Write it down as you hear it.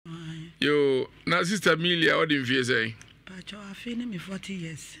Yo, na sister Amelia, what in fear say? Pacho, I feel me 40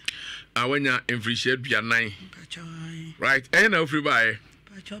 years. I when you appreciate your nine. Pacho, right? And now free buy.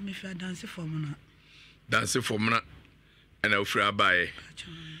 Pacho, me for dance for mona. Dance for mona. And now free buy. Pacho.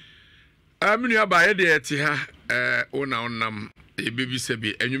 I'm near by the tia, on a baby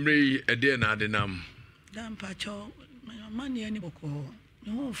sebi, and you may a dear nadenam. Damn, Pacho, my money any book.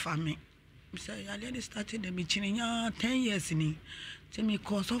 No family. Say, I let it start in the meeting 10 years in it. Tell me,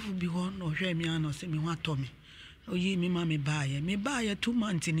 cause of be one or hear me and say me what to me. Oh, ye me, mammy buy me 2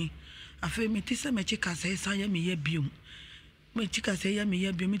 months in it. I feel me, Tissa, my chica says, I am ye beam. My chica say, I am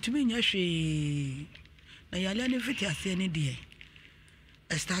ye beam to me, yes, she. Now, I let it fit as any day.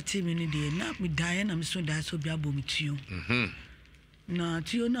 I started many days, not with Diane, I'm soon that so be able to you. Na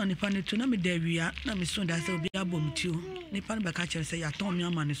to you, no, Nippon to me, there we are, not me soon that so be able to you. Nippon Bacatcher say, I told me a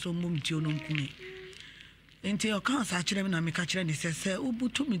man is so moved to you, no, me. Until your can't catch them and me catch them, says,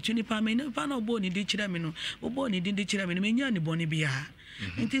 Ubu to me, Tunipa, me no panel bony ditch them, or bony ditch them, and me bonny be a.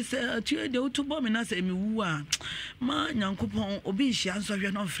 It is a tear the two bomb and I say, me woo, ma, young coupon, obese, answer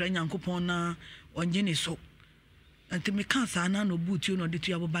your non friend, young coupon, or Jenny so. Until me can't say, no boot you, no, the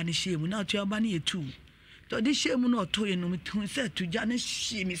two bunny shame, not your bunny too. So this shame not to you, no, me said to Janice,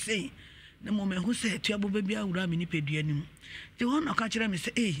 she me say, the moment who said to your baby, I would have any pedium. The one I catch them,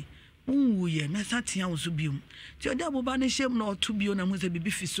 say, eh. Oh, yeah, Messatia was to be. Till double banner shame not to be on a was a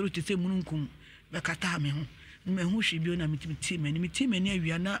baby fish to say Munkum, Bacatame, me who she be on a team, and me team, and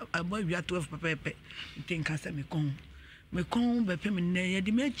we are not a boy, we are 12 pepe. Think I said me come by Pemine,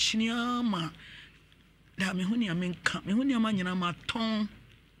 the Mechiniama. That me honey, I mean, come, me honey, man, and my tongue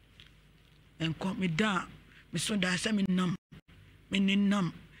and caught me down. Me so that I said me numb, meaning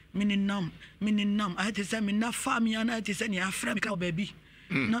numb. I had to say me not farm, and I had to send you a friend, baby.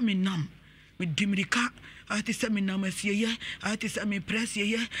 Na me nam me dimirika I had to say me nam ye I had to say me press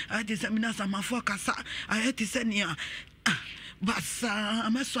ye I had to say me na samafo kasa I had to say nia basa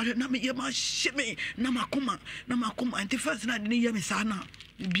I'm sorry na me ye ma shime na makoma anti first na ni ye me sana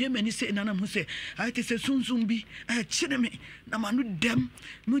bia mani say na mu say I had to say sunsun bi chine me na manu dem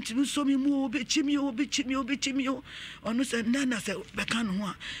mu so me mu obi chimi onu say na say be kan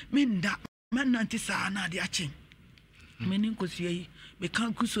ho me nda man nanti sana de achi meni nkosie me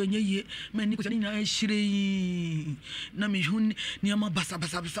kan kuso nye meni ko na hire na me hun ni ama basa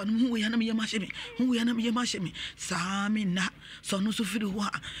no hu ya na me yema sheme sa me na so no so firi ho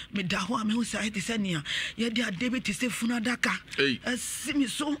me da ho me hu sai te senia ye dia debit se funa daka asimi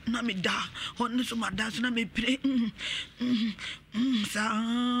so na me da ho no so ma da so na me pre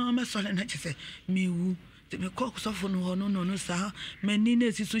sa me so na chese me wu te me ko so fo no no sa meni na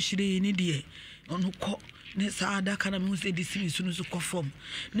si so hire ni de onu ko ne saada kana me say this is sunu so conform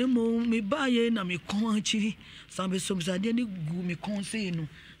ne mo me baye na me kon achiri sambe so msade ne gu me kon say no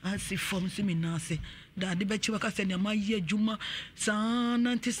asi form se me na se da de be chiwa ka se ne ma ye adwuma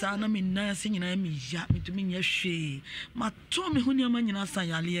sana nti sana me na se nyina me ya me to me nya hwe ma to me hu ne ma nyina san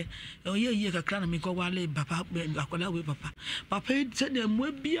yale ye kakra na me ko wale papa akola we papa se ne mo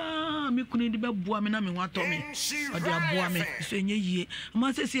bia me kunu de be boa me na me wato me o de aboa me so nye yie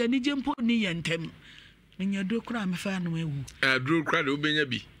ma se se ani je mpo ni ye ntem Minya do kra me fa no ewu. Do kra de obenya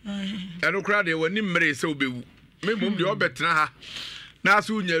bi. Do kra de woni mmere se obewu. Me mum de obetena ha. Na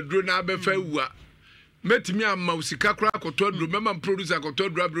so nya duro na abefa ewu a. Metimi amma usika kra akoto aduro mema producer akoto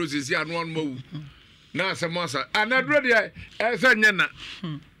aduro brosisi anu anu mawu. Na asemo asa. Ana duro de se nya na.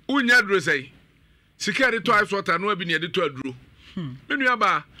 Unya duro sei. Sika de to ice water no abi ne de to aduro. Menu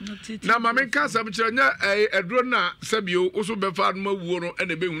aba. Na ma me kan sam kire nya aduro na sabio wo so befa anu mawu no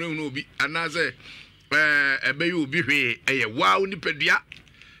ene be hunhunu obi. Ana se ebe you be hwe eye wow nipadua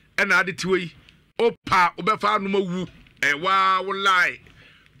na ade tiwe opa obefa no mawu wow lie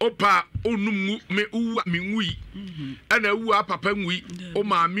opa onum me uwa me nwui na wu papa nwui o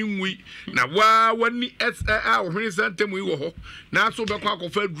ma me nwui na wani a ohwene santem yi wo ho na so bekwa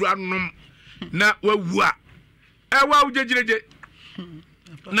akofa dura nom na wawu a wow jejereje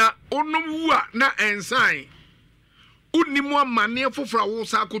na onum wu a na ensan unimu amane fofora wo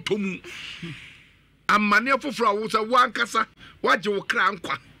sa akotomu amane fofora wo sa wankasa waje wo kra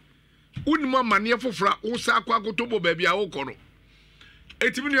nkwa unimu amane fofora wo sa akwa akotobo baabi a wo koro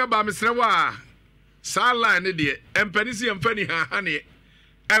etimi nua ba mesre wa sa line de empanisi emfani ha ne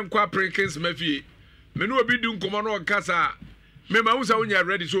enkwa prinkins mafie me no obi du nkomo no nkasa me ma wo sa wonya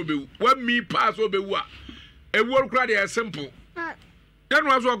ready so obewu wa mi pass obewu a ewu kra de simple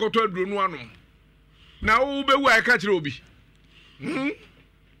yanu aso akoto aduro no anom na wo bewu a ka kire obi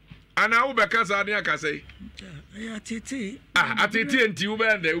ana wo be kasa ne akasai ya titi atiti enti wo be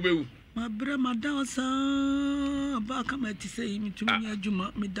nda wo bewu My brother, my dancer, back at to say me to me,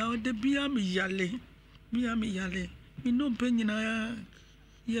 Juma, me down the beer me yale. Me no penny na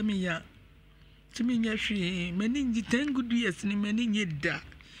ya me ya. To me, yashi, many 10 good years, and many yet da.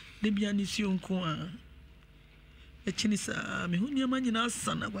 The bianision coa. A chinisa, me who near man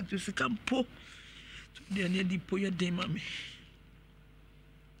son, I want to see come po. They are near the poor day, mammy.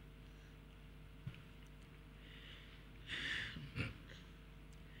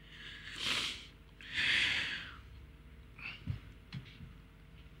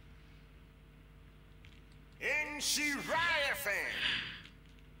 She Riot fan.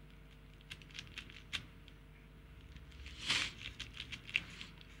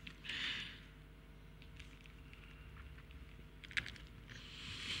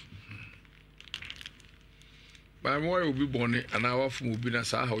 My boy will be born an hour from Ubina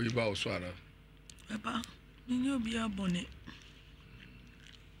Saha, how you bow swallow. Papa, you be a bonnet.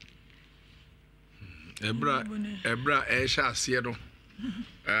 Ebra, Esha, Seattle.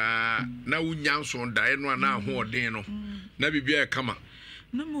 Now we youngs on Diana now, who are Dano. Never be a comer.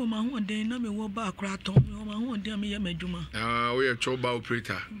 No more, my one day, no me walk back, Raton, my one day, me a meduma. We are Choba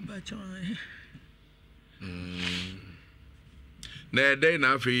operator. But Na day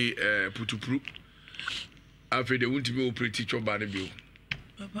na fe putupru. Afi de won't be operator Choba the bill.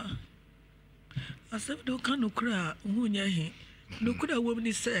 Papa, I said, don't can no cry, who near him. No could a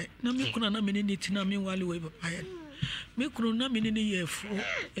woman say, no me could not mean it na me while we were fired. Me could not mean any year for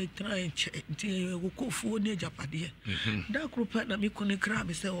a trying check, dear, who go for near Japadia. That group at me couldn't cry,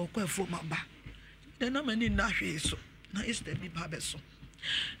 me say, or quite for my back. Then I'm in Nashi, so now is the Babeso.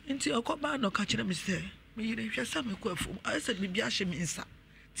 Until I come back, no catching me say, me, just some quite for. I said, me be ashamed inside.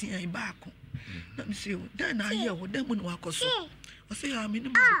 Tia back. Let me see, then I hear what them would walk or so. I say, I'm in the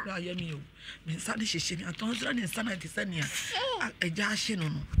cry, you. Me Sunday, she I don't run in Sanity Sania. A jashin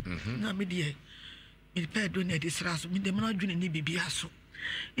on. Now, me dear. Me pay donate this ras, me dem not doing any bibiaso.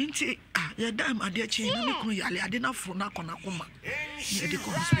 Inti, ya dam adia chain, me kun yale, I didn't for na kona kuma. Me de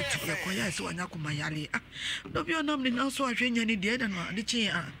ko hospital, ya koya so anyakuma yale. No be onam ni now so I train any dear than the chain,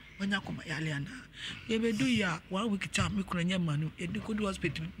 anyakuma yale ana. Ye be do ya 1 week time, me kun manu, ye do do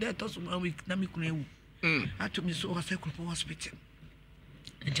hospital, that was 1 week, na me kun. I took me so a second hospital.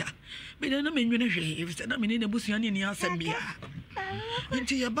 Ja, me don't mean if it's not in a bush and in the answer me.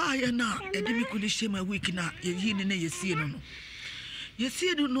 Until you buy a now, and then we could share my week now, you in a see no. You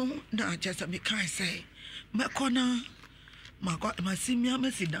see, don't know, now just a me can't say. My corner, my God, my senior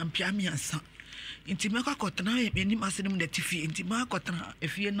messy damn piamia son. Into my cotton, any massim that tiffy, into my cotton,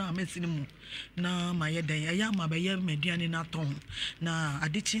 if you're not messing na my day, I am my median in our tongue. Now, I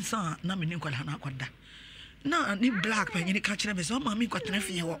did see son, no me nickel hanaquada. Na ni black pen ni catch them so mama got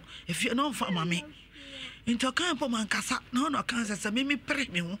nothing if you know for mammy into camp man kasa no cancer say me pray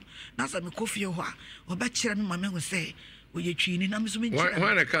me ho na say me coffee ho a ba kire me mama ho say o ye twini na me so me kire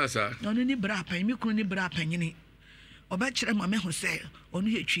why na cancer no ni bra pen me kunu ni bra pen ni o ba kire mama ho say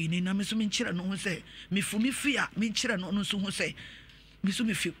onu ye twini na me so me kire no ho say me fu me fi a me kire no no so ho say me so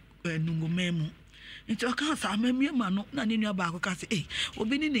me fi nungu memu into cancer me ma no na ni nua ba ko ka say eh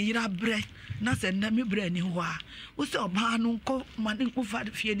obi ni ne yira bre na se na me bre ni ho a wo se oba no ko mane ko fa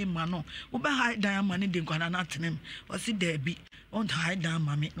fie ni ma no wo ba ha dan ma ne de nkwana na tenem wo se da bi on ha dan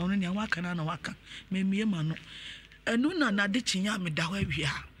ma me no ne waka na waka me ma no enu na de chinya me da ho awie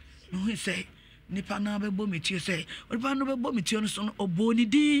a no hu se nipa na be bo me tie se o ba no be bo me tie no so no obo ni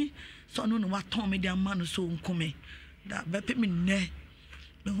di so no wa ton me de ama no so nkome da be pe me ne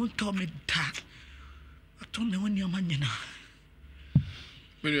me hu to me da aton me woni amanyina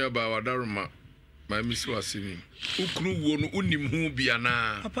menu aba wadaruma my miss wasini ukru wo no unim hu bia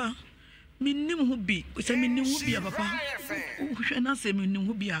na papa minnim hu bi se minnim hu bia papa hwe na se minnim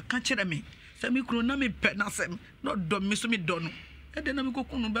hu bia ka kire me se mi kru na me pe na se no do me so me do no e de na me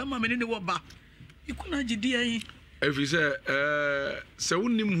kokunu ba ma me ne wo ba ikuna gidi ayi efi se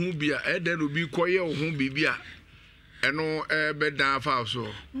unim hu bia e de no bi koye wo hu bibia eno be dan fa so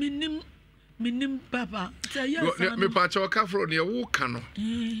minnim papa say yes me pa cha ka fro ne wo ka no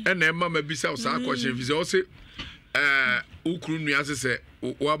e na ma bisa o sa question visa o se ukru nua se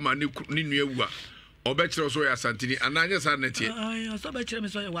wa ma ni nua wu a obe kire so ya santini ananya sa na tie so be kire me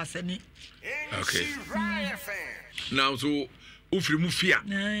so ya wasani okay now so ufiri mu fia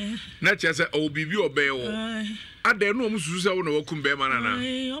na che se o bibi obe wo ade no mususu se wo na wakum be ma na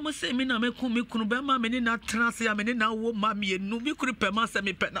o mo se mi na me kunu be ma me ni na trans ya me ni na wo ma me nu bi kuru pe ma se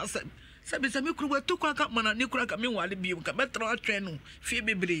me pe na se sabe me kuru we to kwa ka mana ni kura ka me wale bi ka me tro atwe no fie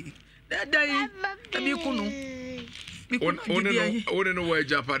bebre dai mi kunu One no way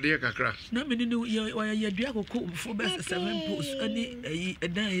Japade kakra. Na me no ya dua kokko for best 7 posts ani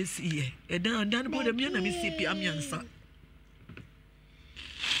edan esi edan dan bo dem na me CP amiansa.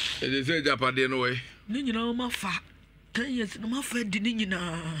 They say Japade no way. Ni nyina ma fa 10 years no ma fa di ni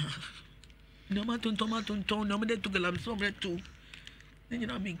nyina. No ma ton no me de to galam so me to. Ni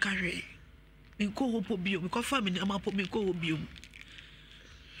nyina me carry. Me ko hopo bio because family am apo me ko bio.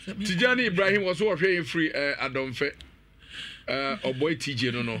 Tijani Ibrahim was so free Adomfe. Boy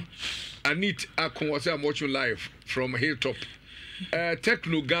TJ no. Anit Akon was watching live from Hilltop.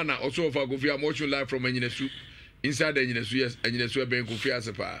 Techno Ghana also of Agofia watching live from Enyinesu. Inside the Enyinesu, yes, Enyinesu ben Kofi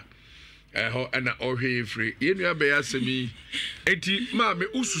Asepa. And all free. Yenu be asemi. Enti ma me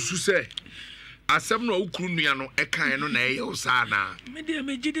ususu se. Asem no ukru nua no ekan no na eye usana. Me dey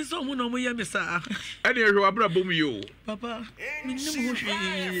me gidi so mu no mo ye me sa. Ene ehwe abra bom yo. Papa, minnim ho hwe.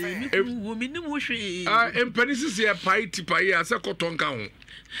 Minnim ho hwe. Empani sisi e pai tipai ase kotonka ho.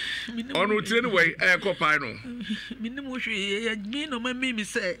 Onu tire no we e ko pai no. Minnim ho hwe ye mi no ma mi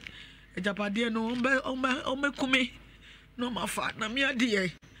se. Ejapade no ombe kumi no ma fa na mi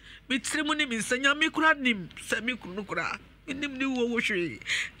ade. Me tire mu ni mi nsanya mi kura nim se mi kunu kura. Nim ni wo hwe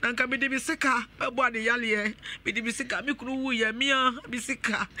na nka me de bisika ebo ade yale me de bisika me kunu wu ya mia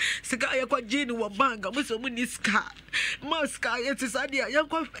bisika sika ye kwa jini wo banga mo so mu ni sika maska ye tisadia ye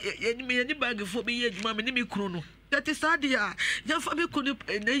kwa ye ni bag fo bi ye djuma me ni me kunu no that is sadia ya fa me kunu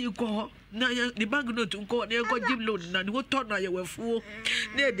na yi ko na ye the bank note nko na ye kwa jim loan na ni wo to na ye wafuo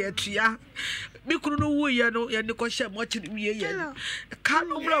na de atua me kunu no wu ye no ye ni ko hye mo chi wiye ye ka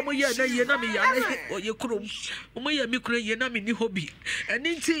no bra mo ye na ye na me ya na ye krum mo ye me kunu ye na me ni hobby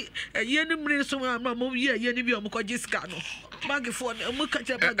eni nti ye ni mre so ma mo ye ni bi o mo ko jiska no bag for mo ka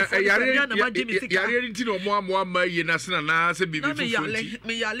che bag for ya na ma jimi sika yare nti no mo ama ye na se na se bibi fufu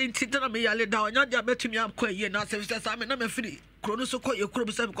me yale nti na me yale da onya dia betumi akọ ye na se sa me na me free krono so ko ye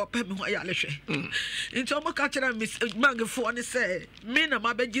krom se ko pe me ho yale hwe nti o mo ka che na bag for ni se me na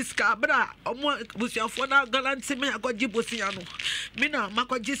ma be jiska bra o mo busiafo na galanti me akọ jibosia no me na ma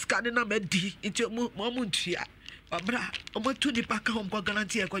ko jiska ni na me di nti mo ntua abra omo tu di paka hom ko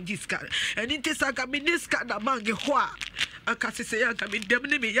garantie ko jiska eni ntisaka miniska da bangi ho a aka sese ya ka mi dem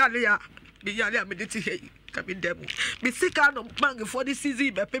ni mi yale a me de ti he ka mi dem mi sika no bangi for the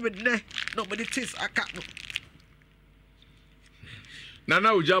season be pe me ne no me de tis aka no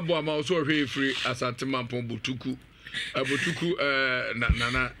nana ujabo ama also hwe free asante mampon butuku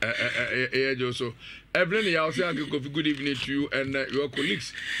nana Joso Evelyn ya also good evening to you and your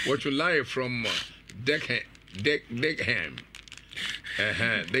colleagues watching live from Deckham.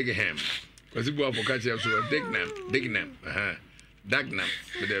 Because you go for catching so Dignam. Dagnam,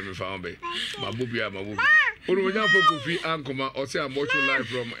 with every found bay. Mabubi. Uru for Kofi Ankoma, or say I'm watching live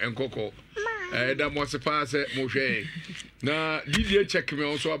from Nkoko. That was a pass at Moshe. Now, DJ check me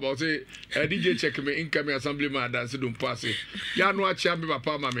also about it. DJ check me incoming assemblyman that's don't pass it. Ya no champion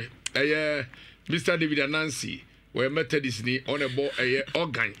papa mammy. Mr. David and Nancy were Methodist on a ball a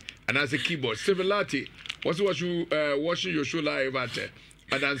organ and as a keyboard. Civility. What's you watching your show live at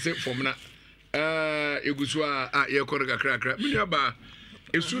and then say from na Egusua ye korga krakra. Minyaba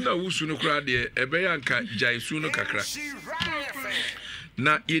esuna wusu kra de ebeyanka jaisu no kakra.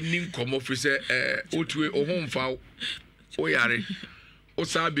 Na yenin komo fi se otwe ohomfa oyare. O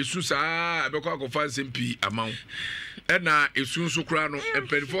sa besu sa abekwa kofa nsempi amaw. Na esu nso kra no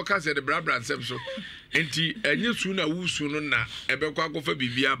empenfo ka se de brabra nsem so. Enti enye su na wusu no na ebekwa kofa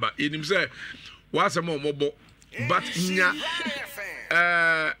bibia ba. Enim se wasema omobo but nya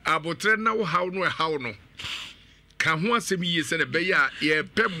abotre na wo haw no ka ho asem yi se ne be ya ye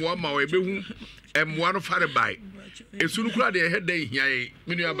pemwa ma we behu emwa no fare bai esu no kura de hedan hia ye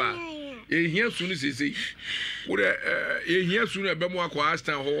menuaba e hia su no sese wo de e hia su no e be mo akwa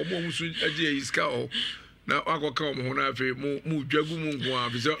astan ho mo mu su age iska ho na akoka mo ho na afi mu dwagu mu nko a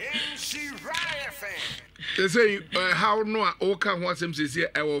biso they say how no o ka ho asem sese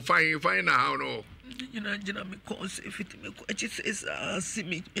e wo fine na how no jina me ko se fit me ko echi se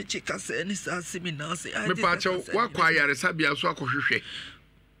asimi echi ka se ni sa asimi na se me pa che wa kwa yare sabia so akohwehwe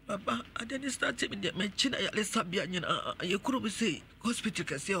papa adeni start me de me china yare sabia nyina ye kuro be say hospital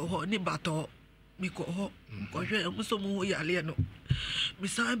ka se ho ni bato mi ko ho ko hwe muso mu yare no mi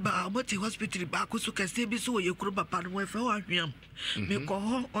sai ba mo ti hospital ba ko so ka se bi so ye kuro papa no e fa wa hwiam mi ko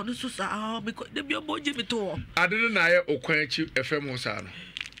ho onu so sa mi ko de bi obo je mi to adeni na ye okwan achi FM ho sa no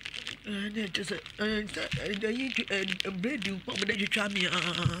just bread you put the chami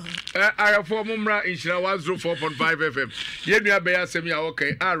I have 4 mumra in 104.5 FM. Yenua be asem ya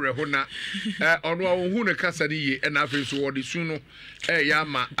okay are ho na ono wo hu ne kasa ni ye na afi so wodi su no ya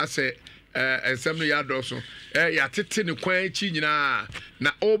ma ase ensem no ya do so ya tete ne kwan chi nyina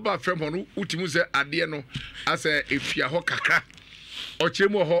na oba frem ho no utimu se ade no ase efia ho kakra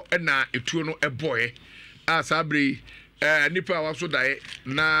ochemu ho na etuo no eboye asabre nipa wa so dae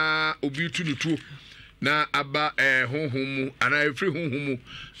na obi tu ne tuo na aba honhomu ana efri honhomu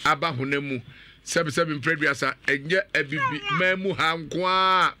aba honamu sebi mpreduasa enye abibi mamu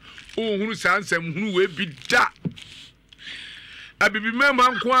hankwa ohunu sansam hunu we bi da abibi mamu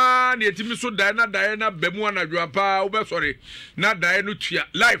hankwa na yetimi so dae na bemu anadwo pa wo be sori na dae no tua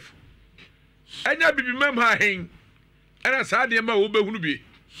life enye abibi mamu ha hen era saa de ma wo be hunu bi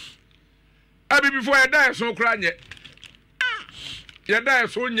abibi fo ya dae so kra nye ya dae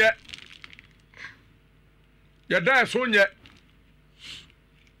so nye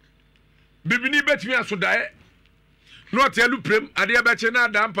bibini betimi asodae no telu prem ade abeche na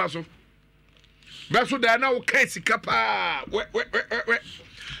ada mpa so beso dae na wo kai sika pa we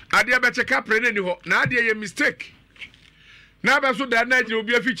ade abeche ka pre ne ni ho na ade ye mistake na beso dae na gire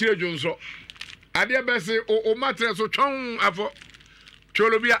obi afichire dwonso ade abese o matre so twon afo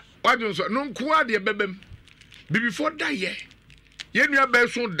cholobia wadwonso no nko ade bebem bibi for dae ye nua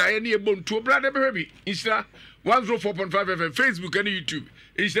beso dae ne ye bontu brade bebi insira 104.5 FM Facebook and YouTube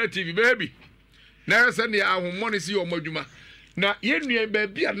Isha TV baby na send ya ahommo ne si o madwuma na ye nua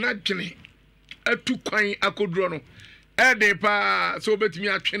baby na dwene atu kwan akoduro no de pa so betimi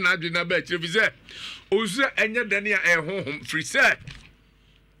atwe na adwe na ba kire ozu enye dane ya ehonhom free say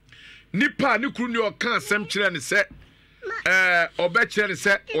nipa ne kru ne o kan asem kire ne se obe kire ne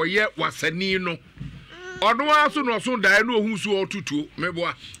se oye wasani no ono aso no so dae no ohun su otutuo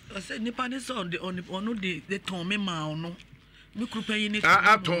meboa ose nipa ne so ono de ton me ma ono mi krupa yi ni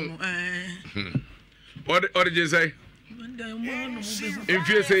aton or je say if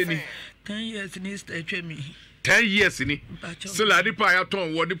you say ni 10 years ni stay me 10 years ni so la nipa ya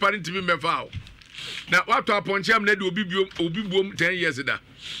ton wo nipa ntimi mefa o na wato aponche na de obi buom 10 years da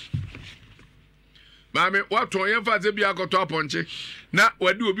mame wato yen fa ze bia akoto aponche na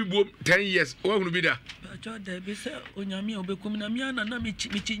wadi obi buom 10 years wo hunu bi da da bi se onyame obekum na mi ana na mi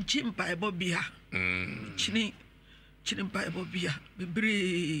chinchi mpa ebo bia chini mpa ebo bia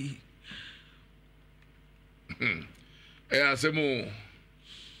bebre asemo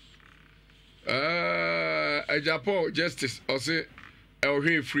Japan justice ose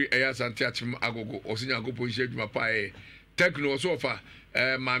elhe free asante achim agogo osinya agopo ise adwuma pa techno so fa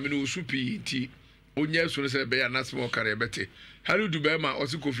maame no supi ti onye so se be ya nasmo kare bete halu dubema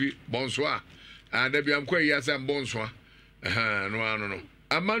osi kofi bonso and there be am quite yes and bonsoir. No.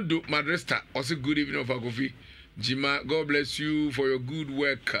 Amando Madresta, also good evening of Agofi. Jima, God bless you for your good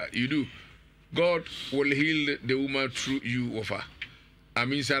work you do. God will heal the woman through you, Ofa. I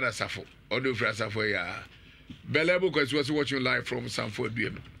mean, Sarah Safo, Odo Frasafo, ya. Belebo, because was watching live from Sanford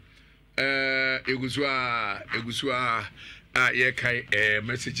BM. Eguswa, ye kai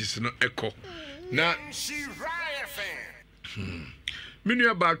messages no echo. Now,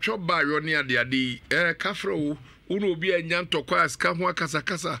 minu about chop by your near the adi kafro uno be a nyantokwa aska ho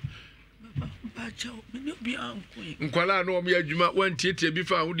akasakasa nkwala no me adwuma wan tietie bi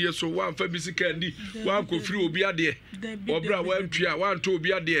fa wode so wan fa bisika ndi wan ko firi obi ade obra wan tua wan to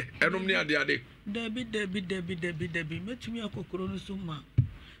obi ade enom ne ade debi metumi akokoro no so ma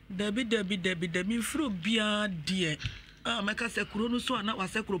debi firi obi ade meka se kuro no so na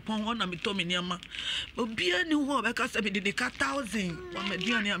wase kuro pon ona mi to me niama obia ni ho meka se bi de 1000 wa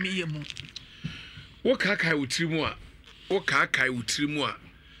maduane am yemu wo kakai utirimu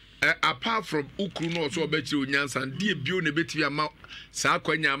a apart from ukru no so obekire onyansa de bio ne betibi ama saa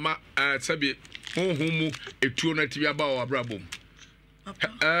kwanya ama sabe honhomu etuo na tibi aba wa brabom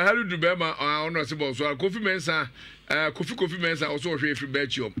halu dubema ono se bo so kofi mensa kofi mensa also hwe free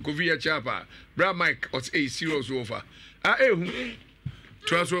betchium kofi ya chapa bra mike os a serious over ehu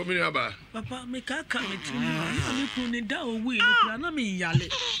transfer me aba papa me ka kameti ni kunu da owi no kra na me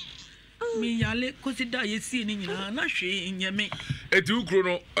yale consider yesi ni nyina na hwe nyeme eti ukro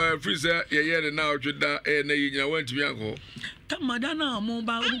no freezer ye na odweda na yinyina wantimi anko tamada na mo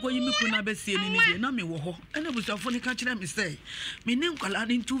ba nko yimi kuna besie ni de na me wo ho ena busafo ni ka kire me say me ne nkwala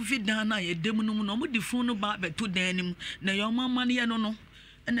ni tu vida na ye dem no mo di fun no ba beto dan nim na yo mama ne ye no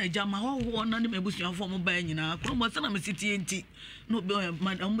ena jama ho na ne mebusuafo mo ba nyina kro mo sana me sitie enti no be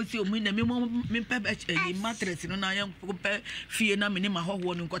mo si o mi na me pe mattress no na ye pe fie na me ne ma ho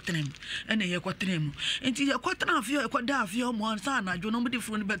no nkotenem ena ye kotenem enti ye kotena afie ye da afie mo sa na jo no mo di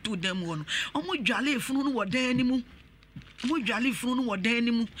fun no beto dan mu no o mo dwale fun no wo dan nim mo dwale funu no wodan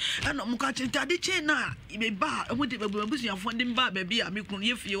ni mu na mo ka chenta de chen na be ba mo de babusuafo de ba ba bia me kunu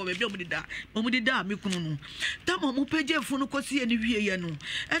ye fie wo ba bia mo de da me kunu no ta mo pege funu kosi ene wie ye no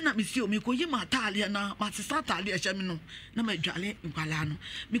na me si o me ko yi ma taale na ma sesa taale a hye me no na ma dwale nkwala no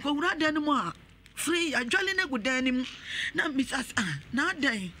me ko wura dan mu a free adwale na gudan ni mu na misas na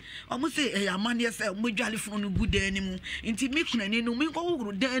dan o mo se e amane se mo dwale funu gudan ni mu nti me kuna ni no me ko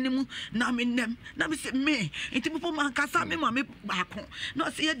wuru dan ni mu na me nem na me se me nti mo po man kasa me ma me baako na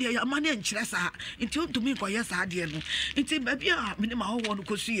se ye de amane nkyere sa nti o to me ko ye sa de no nti ba bia me ne ma ho no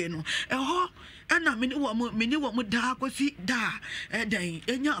kosie no e ho ana me ne wo mo da kosi da dan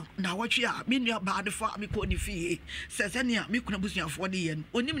enya na wotwe a me nua ba de fa me ko ni fie se ne a me kuna busuafo de ye no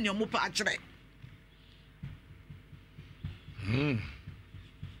onim ne mo pa akere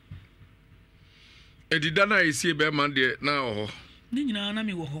Edida na esi be man de na ho ni nyina na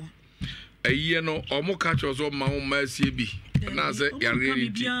me wo ho ayiye no omo ka chozo ma wo ma esi bi na se yare ri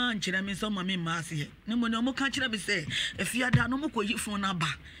ti bia nkyere me so ma me ma ase ne mo ne omo ka kyere be se efiada no mo ko yi fun na ba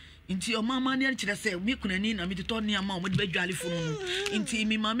nti o mama ne kyere se mi kunani na mi de to ne ama o mo de badwale fun no nti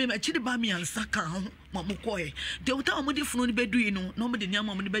mi ma me kyere ba mi ansa ka ho ma mo ko e de uta o mo de fun no bedu yi no no mo de ne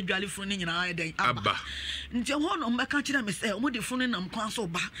ama o mo de badwale fun ne nyina aye den aba nti ho no mo ka kyere me se o mo de fun na mkwan so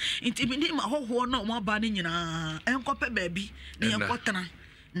ba nti mi ne ma hoho na o mo ba ne nyina enkope ba bi ne enkotena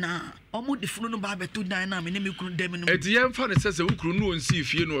na omo de funu no ba beto dan na me ne me kunu dem no eti ye mfa ne sese wo kunu no onsi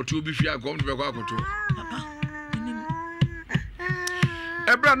fie no oto obi fie agom de be kwa akoto papa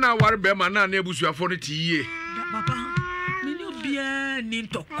ebra na ware be ma na ebusuafo no ti yie papa me ne obia ni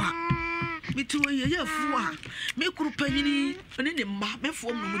ntokwa me tu ye fu a me kuru panyini ne ne mba me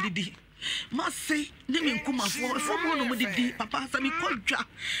fo mo didi ma se ne me nkuma fo mo no mo didi papa sa me kodwa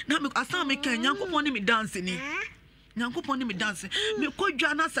na me asa me kan nyankopon ne me dance ni nyankopon ni me dance me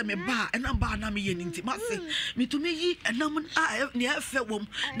kodwa na se me ba na ba na me ye nti ma se me to me yi enam a ne afa wom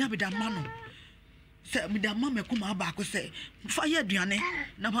na me da ma no se me da ma me kuma ba ko se fa ye aduane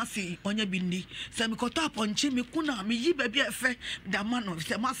na ma se onya bi ni se me kota ponche me kuna me yi ba bi afa da ma no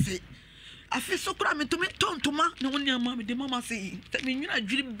se ma se afi so kura me to me tontoma na woni ama me de mama se me nwira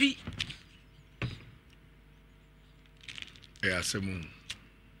adwiri bi asemu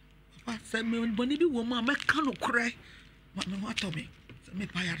se me boni bi wo ma me ka no kure ma me wato me se me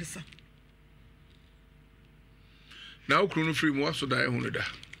pa yaresa na okru no free mu waso da ehunu da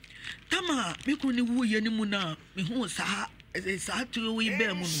tama me kru ni wo ye ni mu na me hu sa to we be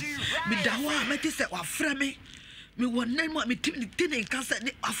mu no me da ho a me te se wa fra me won nan mu me tini kan se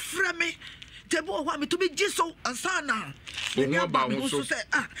ni afra me tebo ho me to be jiso ansana wo ba wo so se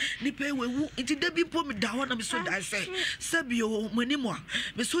ni pe wewu nti da bi po me da ho na me so da se bio mani mo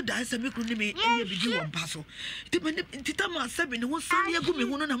me so da se me kru ni me ye bi di won pa so ti tama se bi ni ho san ye gu me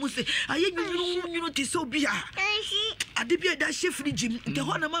hu no na mo se aye nyunu ti so bia ade bia da shefri jim nti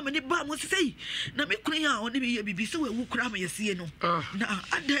ho na ma me ni ba mo se sei na me kru ya oni me ye bibi se wewu kra ma ye sie no na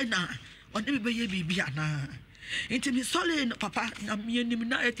ade na oni me be ye bibi ana nti mi sole papa na me nim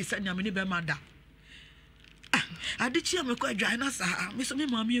na eti se nya me ni be ma da adichi am ko adwa na sa me so me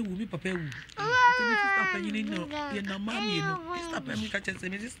ma me ewu me papa ewu nti me sister panyin no ye na ma me no sister pa me ka chese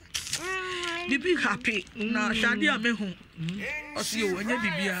me sister bibi happy na shade am hu osi o anya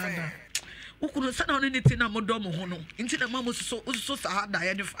bibia na ukunu sa na oni nti na modo mo ho no nti na ma mo so sa da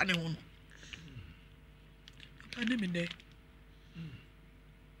ye de fa ne ho no papa ne me ne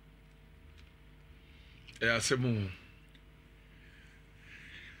asemu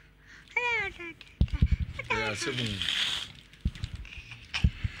asemu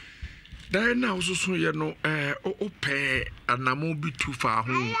dai na ususu ye no ope anamo bi tu fa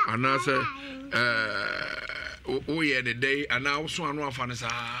ho anase o ye ne dai ana usu anu afa ne sa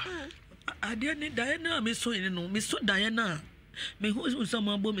ade ne dai na me so yin no me so dai na me hu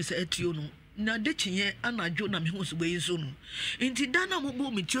usama bo me se atio no na de chinye anajo na me hu so gbe so no nti dana mo bo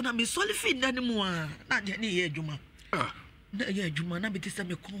me tio na me solifi dani mu a na de ne ye adwuma na ye adwuma na beti se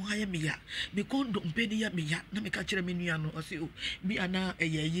me kon ha ye me ya me kon do mpeni ya me ya na me ka kire me nua no o se o bi ana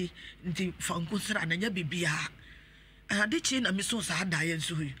eyeyi nti fanko sra na nya bibia ade chi na me so sa da ye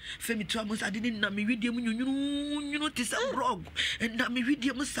so fe me tua mo sa de ni na me widie mu nyunu ti se blog na me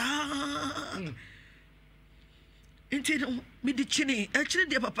widie mu sa nti me di chini e chini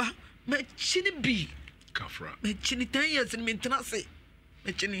de papa me chini bi kafra me chini 10 years ni me ntrase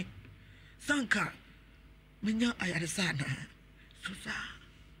me chini sanka menya ayare sana so sa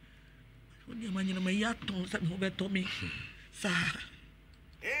oni amanyina me yaton sa me obeto me sa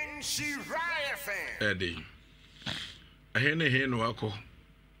in Shiraya fan edi ahene no akọ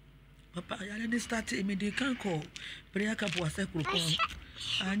papa ayare ni start immediate kan ko prayer camp wa se kurukon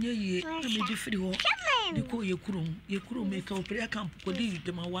anye ye na me di free ho they call ye kuru make a prayer camp for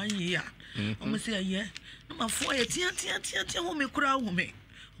them 1 year. Almost say a year. No, my 4 years, tia, home, crowd, home.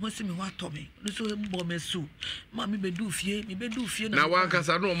 Must me what Tommy, so bomb soup. Mammy be do fear, me be do fear. Now, one cast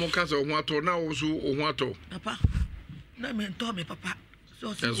I know more cast of what now also or what. Papa, no man told me, Papa.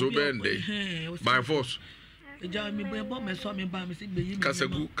 So bend by force. The jar me by bomb and saw me by me,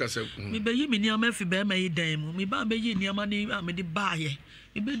 Casagu, me by you, me near Murphy bear my dame, me by me near money, I made the buy.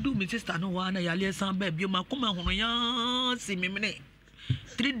 Me be do me sister no one, I lay some baby, my come on, see me.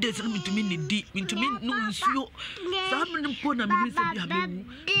 3 days to me deep into me no you some put na me say bia me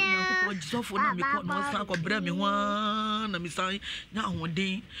ko jisofo na me ko no san ko bra me ho na me san na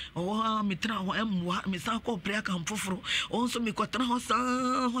hodin o me tra ho emwa me san ko bra kan foforo o so me ko tra ho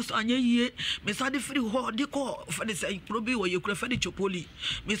san anya yie me san de free ho de ko fa de say probi wo ye kura fa de chopoli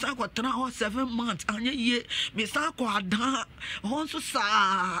me san ko tra ho 7 months anya yie me san ko adan ho so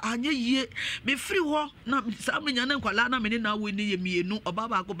sa anya yie me free ho na sa me nya na kwala na me na we ni ye mienu oba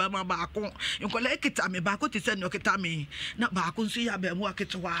ba ko ba ma ba ko nkola ekita me ba ko ti se no kita me na ba ko nso ya ba mu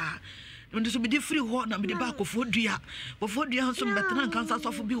aketwa ndo so be di free ho na me di ba ko fodua so betena kan sa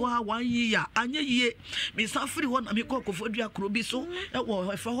sofo bi wa 1 year anya yie me sa free ho na me ko fodua kro bi so e wo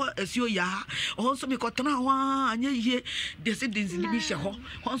fa ho asio ya ho so me ko tena ho anya yie de se dinzi bi hye ho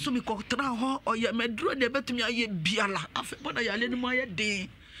so me ko tena ho o ye medro de betumi aye biala afa bona ya le ni mo aye den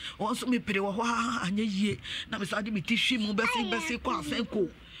onso me pere wo anya yie na me sa de me tihwi mu besi ko afenko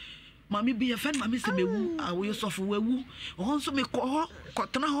mami bi efen mami se mewu awo yosofo wewu onso me ko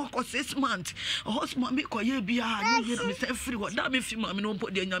tena ho ko 6 months onso mami ko ye bia anya yie me se free wo da me fi mami no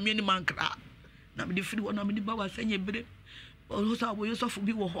podi anyame ni mankra na me de free wo na me di ba wa sanye bere onso awo yosofo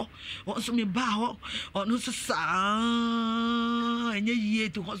bi wo ho onso me ba ho onso sa anya yie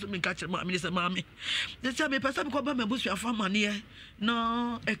to onso me ka chere mami se mami de se me pesa me ko ba me busu afa mane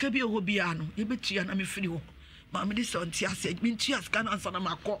no eke bi ho bia no ye betia na me free wo mami de so ntia se me ntia ska na ansa na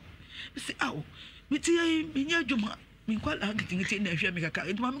makọ say awo me tie me nya dwuma me kwala ngitingiti na hwe me kaka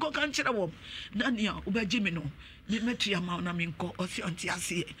eduma me ko kan kire wo na nia obaji me no me metia ma na me nko osi ntia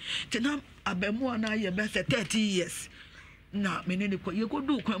se te na abamu na ye be 30 years na me ne ko ye ko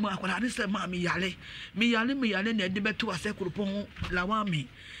du kwa mu akwala ne se ma me yale na de beto ase kuropon lawa me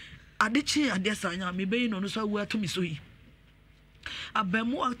adechi adesanya me be no no so wa to me so yi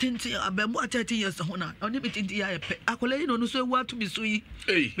abemu atenti abemu 30 years ho na oni bitenti ya epe akola yi no no so wa to me so yi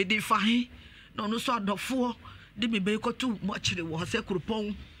me de fahin no no so adofo de me be ko to mo kire wo se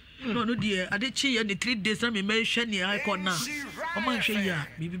kuropon no no de adechi ye ne 3 days na me me hwe ne icon na o ma hwe ya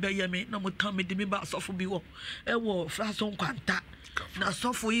bibi be ye me na mo kan me de me ba sofo bi wo e wo frason kwanta na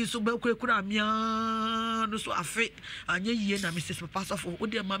sofo yi so be kura amia no so afi anya yie na Mrs. Papa sofo o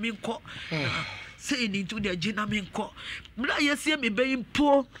de ma me nko say ni to the gina me nko bra yesie me be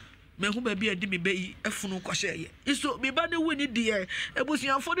mpo me hu ba bi adi me be efunu ko hye ye so me ba ne woni de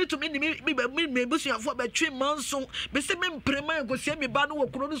ebusuafo de to me me ebusuafo ba twe manso me se me mprema go sie me ba no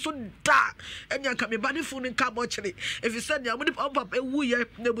wokro no so da enya ka me ba ne funu nka bo kire efi se ne amudi papa ewu ye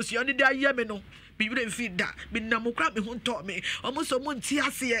na ebusuan de aye me no bibire fi da me na mokra me hu nto me omo so mo nti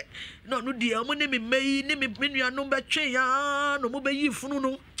ase no no de omo ne me meyi ne me nua no ba twe ya no mo be yi funu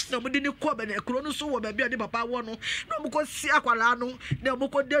no na mo de ne ko be na ekro no so wo ba bia de papa wo no na mo ko si akwala no na mo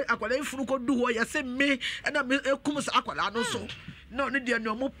ko de akwala ifunu ko du ho ya se me na me ekum sa akwala no so no ne de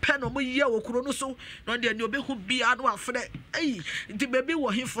no mo pe no mo ye wo kro no so no de ne obehu bia no afre nti baby wo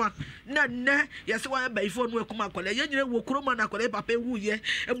hifa na ne ye se wa ba ifo no ekum akwala ye nyire wo kro ma na akwala papa hu ye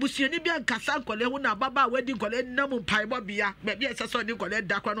ebusuani bia nkasa akwala hu na baba wadi akwala na mo pai bo bia baby ese so ni akwala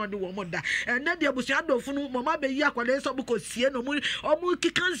da kwa no ni wo mo da na de ebusuani adofo no mama be yi akwala so bu ko sie no mo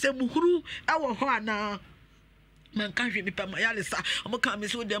kikanse muhuru e wo ho ana man kan hwe mi pa ma yale sa o mo kan mi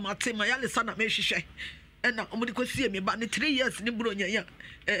so de ma te ma yale sa na me hwehwe ena o mo di ko sie mi ba ni 3 years ni bro nya ya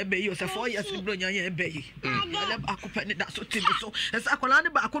be yi o se 4 years ni bro nya ya be yi ale akopa ni da so ti mi so esa akola ni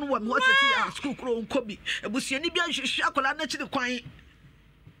ba akono wa mi ho se ti school kro nkobi ebusie ni bia hwehwe akola na chi de kwan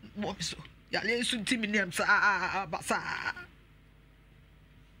mo so yale su ti mi nem sa ba sa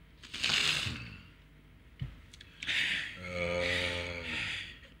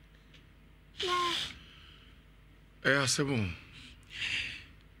asemo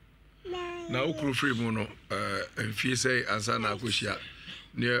na ukuru free mu no enfie say ansa na akohia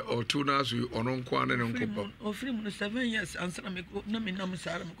ne otu na so ono nko ane ne nko o free mu 7 years ansa na me na me na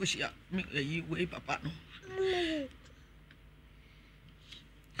musara me kohia me yi we papa no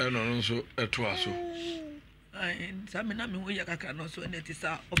no so eto aso ai sa me na me ho ya kaka no so ene ti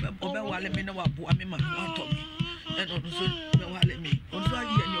sa obe wale me na wabu ame ma to me eno no so me wale me onso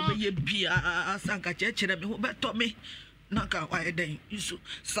aye ni obe ye bia asanka chechere me ho be to me na ka wa eden isu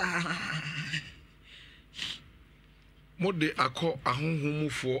sa mode akọ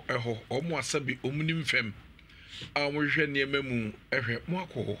ahonhomufo eho omo asabi omunim fem a mo hwe niema mu ehwe mo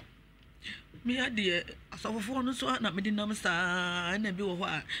akọ me ade asofofo no so na me dinam saa na bi wo ho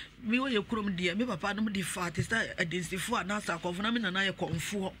a me wo ye kurom de me papa no de fat sta adensifo a na asakofo na me nana ye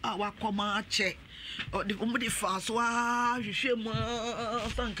konfo a wakoma ache o de fa so a hwehwe mu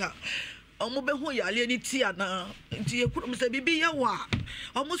sanka omo be ho yale ni ti ana nti ye kurom se bibi ye wa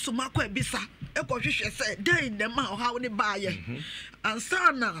omo suma kwa bisa ekohwehwe se den dem a ha woni baaye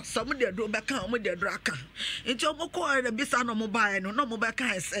ansana some de do be kan omo de do aka nti omo ko na bisa no mo baaye no mo be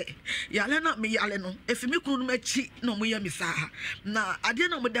kan se yale na me yale no efimi kunu no machi no mo ye mi saa na ade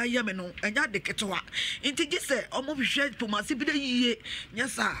na mo da ye me no enya de ketewa nti gi se omo hwehwe pomase bi de yiye nya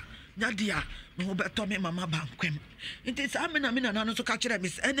sa nya dia no beto me mama bankwem nti sa me na no so ka kire me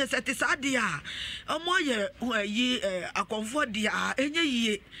ene se ti sa dia omo ye yi akonfo dia enye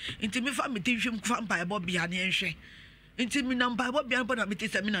yiye nti me fa me ti hwem fa mpa ebo bia ne nhwe nti me na mpa ebo bia mpa na me ti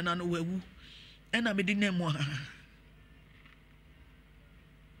se me na no wawu ena me di na mu ha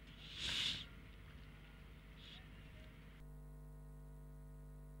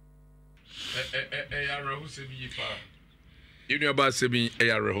ya rehosem yi pa inu ba semi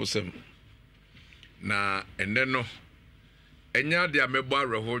ya rehosem na enne no enya de amebo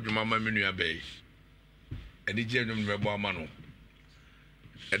areho dwuma ma menu abai eni je nwum mebo ama no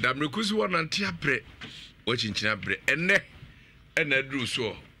edamrekusi wonante apre wachinchina apre enne ena duru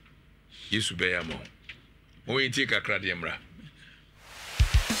so Yesu be ya mo o yiti kakra de mra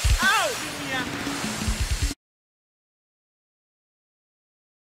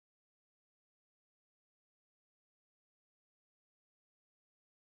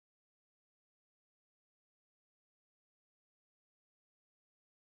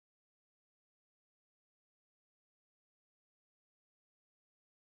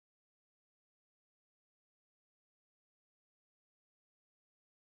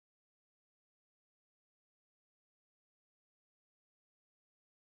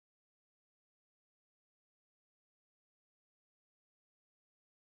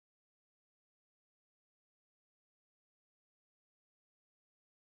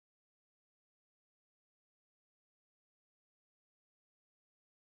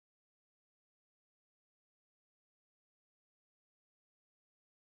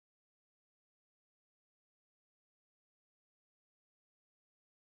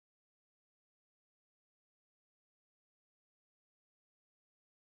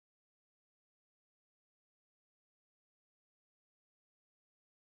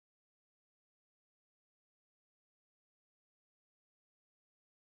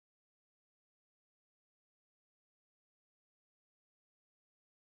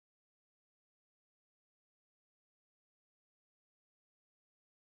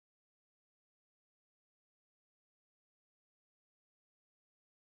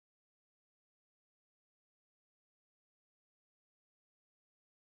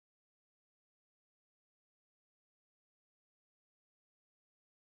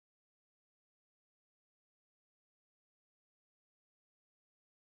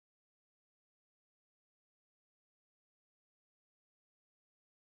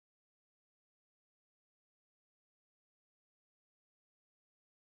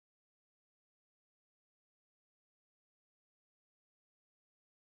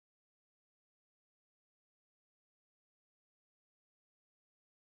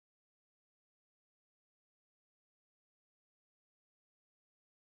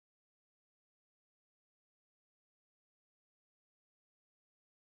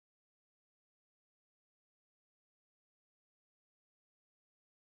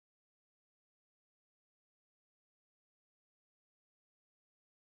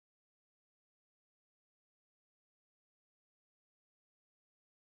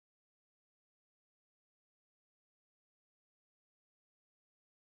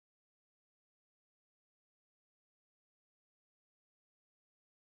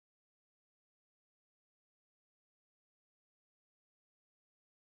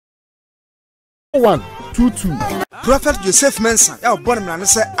One, 2. Prophet Joseph Mensah ya born me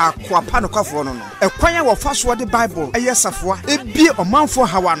say akwapa no kwafo no no ekwan ya wo faso de Bible eyesafoa ebie omanfo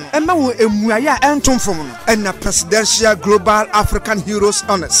hawa no ema wo emuaya entomfom no na Presidential Global African Heroes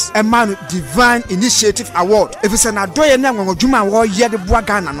Honors man Divine Initiative Award efise na doye na nwanwadwuma wo ye de boa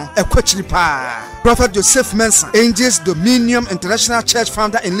Ghana no ekwachiri pa Prophet Joseph Mensah, Angels Dominion International Church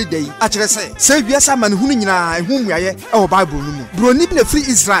founder and leader. Actually say we are man who nyina ehum yaye e Bible no mu. Broni bi na free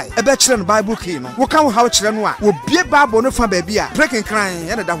Israel e be kire no Bible key no. Wo kan wo ha kire no a wo bie Bible no fa ba bia breaking crying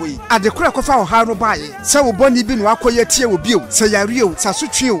ya da ho yi. Adekora ko fa wo ha no baaye. Se wo boni bi no akoye tie wo bio. Se yare o, sa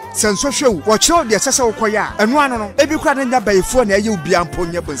sotwe o, se nsohwe o. Wo kire de se wo koye a. Eno ano no ebi kura nya bayefo na ye obi ampo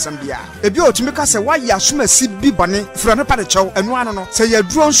nya bonsam bia. Ebi otumi ka se wa ya asomasi bi bone fra no pa de chew. Eno ano no se ya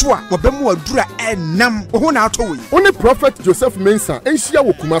duro nso a wo be mu adura enam. Wo na ato wo yi. Only Prophet Joseph Mensah enhia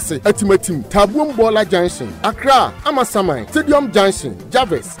wo Kumase atimatim Tabuom Bola Junction Accra Amasaman Stadium Junction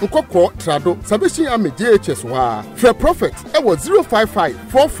Javes Nkoko Trado Sabeshi Ame JHS wa Free Prophet ewo 055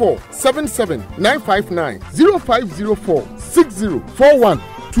 4477 959 0504 6041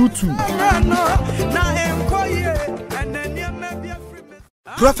 22.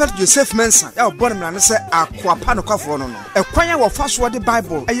 Prophet Joseph Mensah ya born me na se akwapa no kwafo no no ekwan ya wo faso de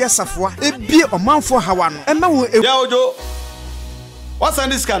Bible eyesafoa ebie omanfo hawa no ema wo ya ojo what's on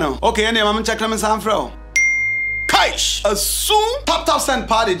this channel okay ene mam check them sam fro Kaish soon tap send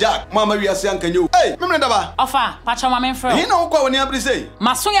party jack mama we asian kanyo hey me daba ofa pacha mama fro he no kwa woni abri say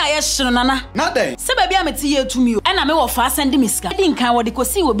maso ya yehiro nana na den se ba bia meti ye tumi o na me wo fa send me ska di nkan wo de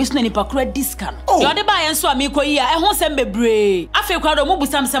kosi wo bisu na nipa kura discount yo de ba ye nso a me koyi a ehun se bebre afi kwa do mo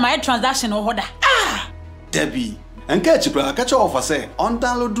busam se my transaction ho da Debbie Enke chipra catch offer say on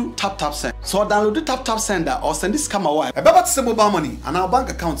download tap send. So download tap sender or send this camera wire. A better to mobile money and our bank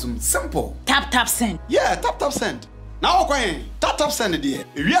account simple. Tap send. Yeah, tap send. Now okay, tap send there.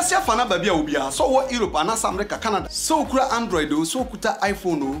 We are see fana baby obia so what Europe and America Canada. So kura Android o so kuta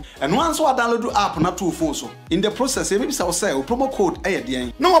iPhone and once we download app na two phone so. In the process maybe say promo code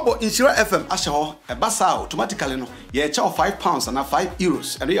eh no about Insura FM asho e basa automatically no. Ye charge £5 and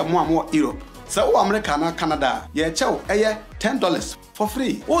 €5 and we are more Europe. So America and Canada, yeah, chow, $10 for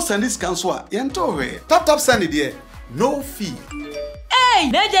free. Oh, send this cancel, yento we. Tap send it there, no fee. Hey,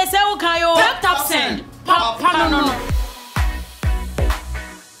 neje se ukayo. Tap send. Papa no.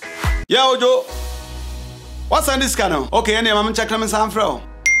 Yeah, Ojo. What's on this channel? Okay, ene mam check them sam fro.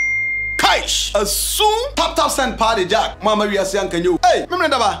 Kaish soon tap send party jack mama we asian kanyo hey me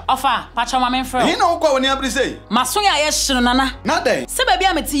daba ofa pacha mama fro he no kwa woni abri say maso ya yehiro nana na den se ba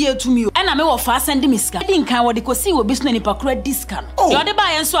bia meti ye tumi o na me wo fa send me ska di nkan wo de kosi wo bisu na nipa kura discount yo de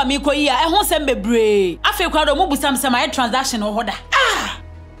ba ye nso a me koyi a ehun se bebre afi kwa do mo busam se my transaction ho da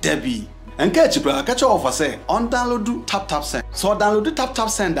Debbie Enke chipra catch offer say on download tap send. So download tap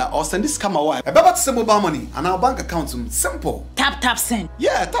sender or send this camera wire. A better to mobile money and our bank account simple. Tap send.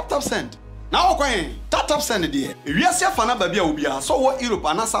 Yeah, tap send. Now okay, tap send there. We are see fana baby obia so what Europe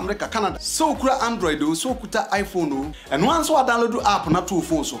and America Canada. So kura Android o so kuta iPhone and once we download app na two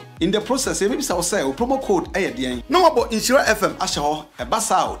phone so. In the process maybe say promo code eh there. No about Insura FM asho e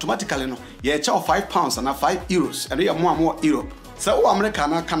basa automatically no. Ye charge £5 and €5 and we are more Europe. So America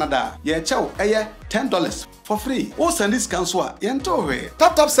and Canada, yeah, chow, $10 for free. Oh, send this cancel, yento we.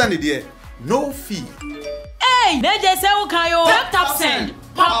 Tap send it there, no fee. Hey, neje se ukayo. Tap send.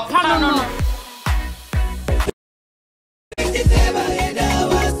 Papa no.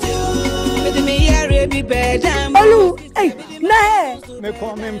 Olu, hey, na me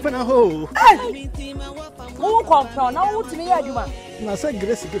come mfana ho. Hey, who come from? Now who timi ya juma? Na say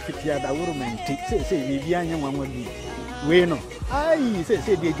grace get fitia da woro menti. Say bibi anya nwanwa bi. We no. Ai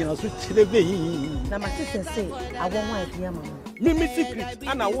say dey gina so chire be yi. Na ma say awon wa afia mama. Me secret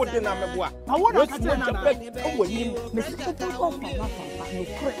ana wo de na meboa. Na wo na say na wo nim. Me secret ko fa no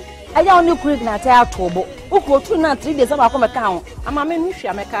kure. Aya oni kure na ta atobo. Uko tu na 3 days aba ko me ka ho. Ama me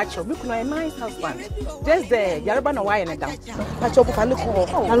nhwia me ka acho. Me kuno my husband. Just there, yareba na why na down. Pa cho ko fa ne ko.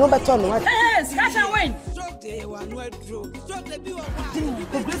 Na no beto no wa. Yes, catch and win. The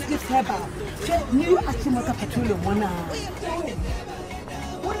Grace Gift Herbal. New Achimota Petroleum one.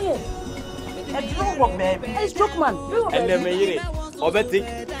 What is a drug work, baby. Hey, stroke man. And then me Obeti.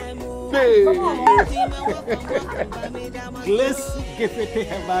 Grace Gift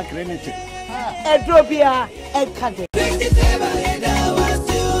Herbal Clinic. Edrobia and Kade.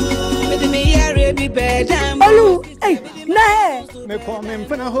 Olu, hey, na me come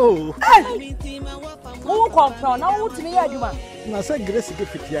mfana ho. Hey, who come from? Now who timi ya juma? Na say grace get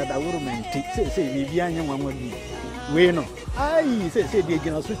fitia da woro menti. Say bibi anya nwanwa bi. We no. Ai say dey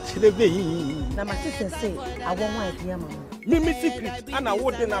gina so chire be yi. Na ma say awon wa afia mama. Me secret ana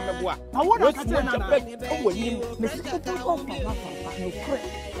wo de na meboa. Na wo na say na wo nim. Me secret ko fa no kure.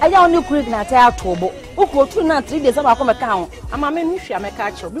 Aya oni kure na ta atobo. Uko tu na 3 days aba ko me ka ho. Ama me nhwia me ka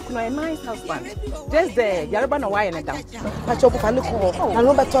acho. Me kuno my husband. Just there, yareba na why na down. Pa cho ko fa ne ko. Na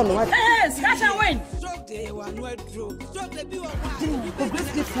no beto no wa. Yes, catch and win.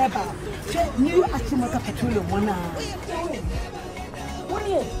 Progressive Herbal. New Achimota Petroleum one. What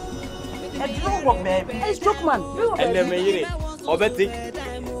is a drone work, baby? Hey, Strokeman. And then me, Obeti.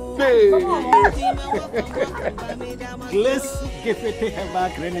 Glass Gifty Herbal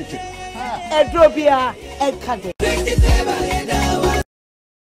Granite. Edrobia, Edcade.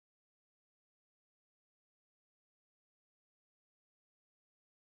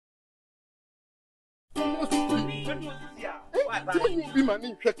 Be my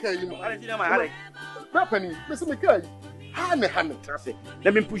name, Rapping, Mr. McKay. Hanne,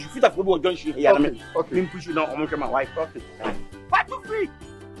 let me push you feet up for Junction here. Okay. Let me push you down on my wife. Okay. 5 to 3.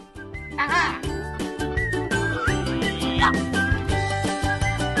 Aha.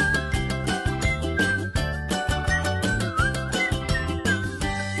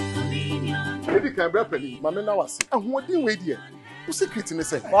 Maybe can rapping, Mamma was. And what do you wait here? Who's secret in the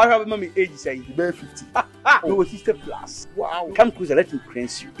second? I have mommy age say you bear 50. No, sister plus. Wow. Come closer, let me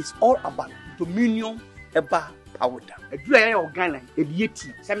cleanse you. It's all about Dominion Eba powder. A dry organic, a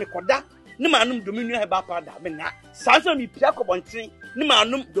yeti, semi-coda. No manum Dominion Eba powder. Mena. Sansa mi piako bontin. No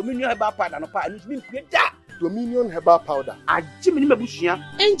manum Dominion Eba powder. No pa. And you mean that. Dominion Herbal Powder. Jimmy Mabushia.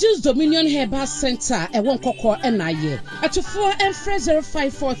 Angels Dominion Herbal Center, a 1 Coco and Aye. At 4 and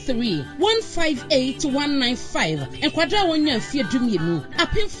 0543 158 195. And Quadra 1 year fear Dumimu. A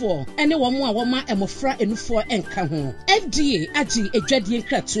pin for anyone more woma and Mofra and 4 and Caho. FDA, Aji, a Jadian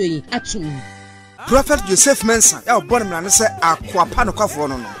Cratui, Atum. Prophet Joseph Mensah ya obon me na se akwapa no kwafo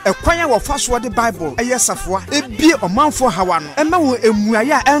no no ekwanya wo faso de Bible eyesafo ebie omanfo hawa no ema wo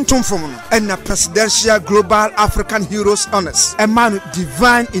emuaya entomfom no na Presidential Global African Heroes Honors ema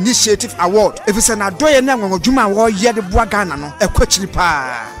Divine Initiative Award efise na doye na nwanwodwuma wo ye de boa Ghana no ekwachiri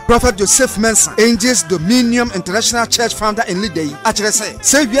pa Prophet Joseph Mensah Angels Dominion International Church founder and leader akire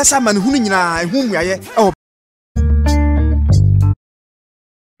se wiasa manhunu nyina ehu muaye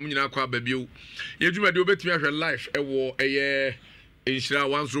Nyina kwa babio yedwuma de obetumi ahwe live ewo eye Inshira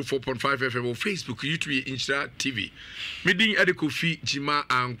 104.5 FM on Facebook, YouTube, Inshira TV. Midin Kofi Jima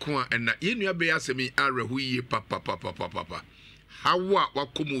Anko and Yenua Bea Semi Arahui papa. Hawa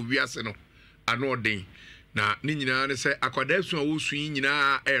wakomu viaseno anodin. Na Nina say Aquadesu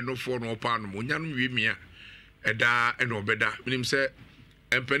Swinina no for no pan, Munyan Vimia, Eda and Obeda. Minim say,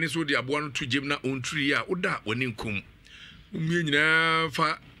 and Penisu de Abuan to Jimna Untria, Uda, winning cum. Mina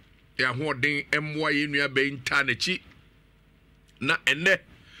fa ya hoarding MY Yenua Bain Tanechi. Na ene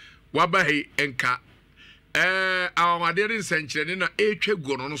wabahi enka awamadere senkyere na etwe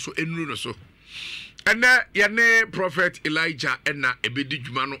gono no so enuru no so ene yene prophet Elijah ena ebedi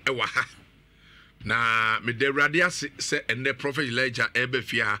dwuma no ewa ha na medewrade ase se ene prophet Elijah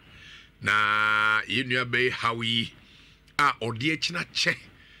ebefia na yenua be hawi a ode akina che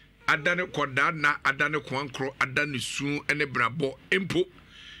adane koda na adane kwankro adane su ene brabo empo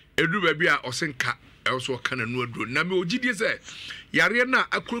edu ba bia osenka also kana no aduro na me ogidie se yare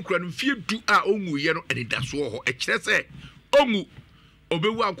na akurukura no fie du a onwu ye no eni daso ho e kire se onwu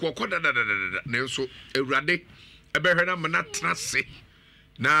obewu akoko da na enso ewrade ebehwe na mana trase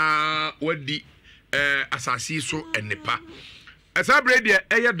na wadi asasi so enipa asabre de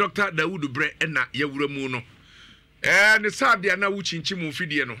eye Dr. Dawood Bre na yewura mu no ne sade na wuchinchi mu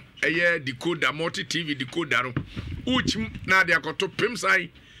fidie no eye decoder multi TV decoder no wuchim na de akoto Pimsai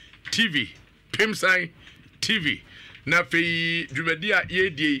TV Pimsai TV na fe dwumadia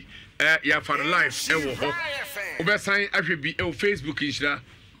yedie ya for life ewo ho obesan ahwebi e Facebook Inshira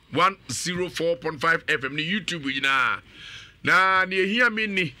 104.5 FM ni YouTube yina na ne ehia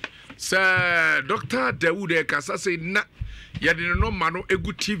meni sa Dr. Dawood kasa say na yade no ma no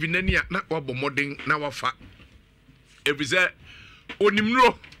egu TV nani na wabo modern na wafa ebize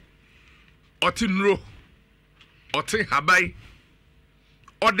onimro otinro otin habai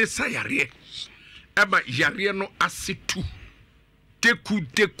ode sayare eba yare no asetu deku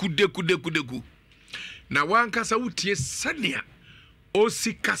na wankasa wutie sania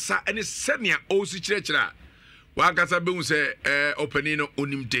osi kasa ene sania osi kirechira wankasa behu se opani no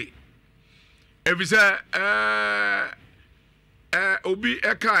onimde evisa obi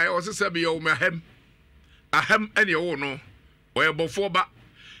ekai osese yo mahem ahem ene wo no oyebofo ba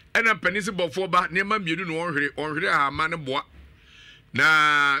ena panisi bofo ba ne ma mienu no onhwere ama ne boa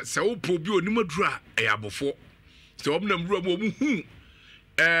na se wo po bi onimadura eyabofo se obnam rua mo hu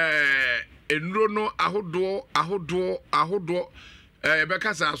enro no ahodo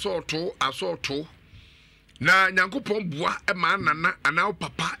ebeka sa asoto na nyankopon boa e ma nana ana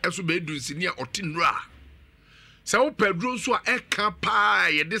papa eso be dunsini a otinura se wo pedro so a eka pa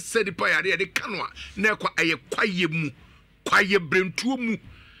ye de sedi pa ye de kanoa na kwa aye kwaye mu kwaye brentuo mu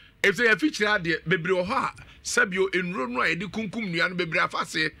if say a feature de bebre ho a sabio enro no a yede kunkum nua no bebre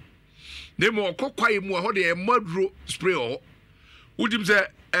afase nemo kokwae mu ho de maduro spray ho udim say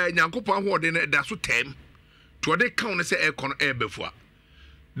nyankopon ho de na da so tem to de kan ne say e kon e befua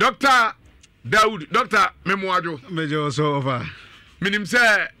Dr. Daud Dr. Memoajo mejo so over minim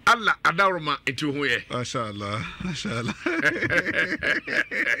say Allah adaroma enti ho ye mashallah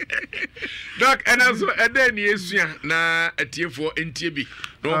doc enaso ede ni esua na atiefo entie bi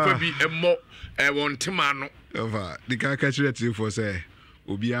no fa bi emmo won tema no over the ka kire atiefo say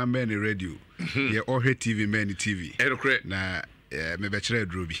obi ambe ni radio ye ohwe TV man TV na me be kire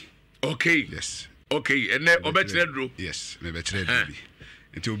dro bi okay yes okay ene obe kire dro yes me be kire dro bi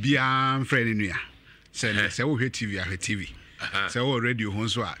enti obi am friend nua say ohwe TV ahwe TV say o radio ho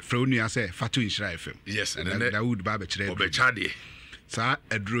so a friend nua say Fatu Inshira FM yes and Dawood ba be kire obe chade sa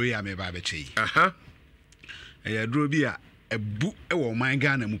adro ya me ba be kire e adro bi a ebu e wo man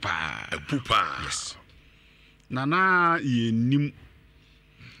Ghana mu pa ebu pa yes nana ye nim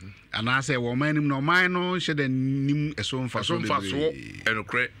ana say wo man nim no man no she de nim eso mfa so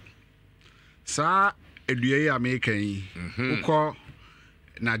enokre sa edue ya me kan ukọ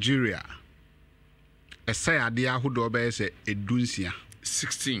Nigeria esay ade ahodo be say edunsia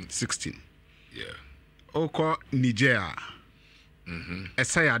 16 yeah ukọ Nigeria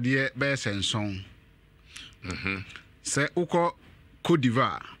esay ade be say nson say ukọ Cote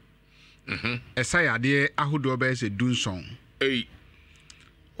d'Ivoire esay ade ahodo be say dunson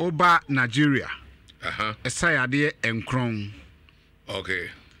oba Nigeria esay ade enkron okay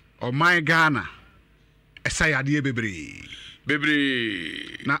o my Ghana esay ade bebre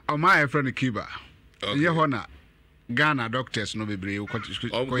na o my friend Kiba ye hona Ghana doctors no bebre ko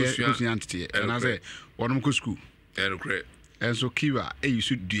kusiantite na say wonum ko school enokre enso Kiba e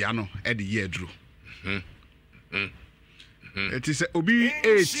yisu dua no e de ye aduro it is obi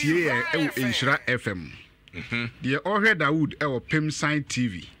etie e Inshira FM the ohwe Dawood e wo Pim Sign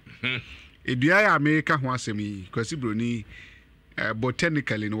TV edua ya America ho asemi kwasi broni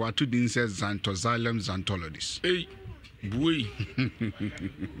botanically no watu din says Xanthozylum xantholodes buoi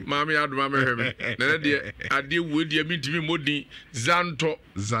mami aduma meheme na de ade wo de mi ntimi modin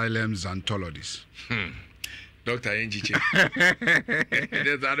Xanthozylum xantholodes Dr. Enjiche.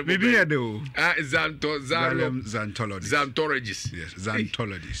 Bibi ya do. Xanthozylum xantholodes. Xantholodes. Yes,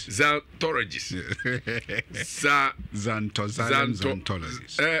 xantholodes. Xantholodes. Xanthozylum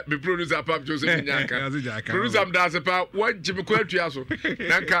xantholodes. Be producer Pap Joseph Nyanka. Producer am da se pa wan chibi ko atua so.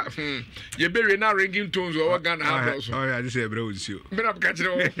 Nanka ye be na ringing tones o Ghana house. Oh yeah, this e bre wonsi o. Me na ka kire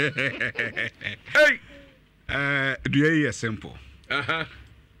o. Hey. Do you simple?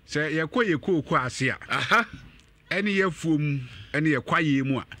 Say ye ko ase a. Any ye fum any ye kwaye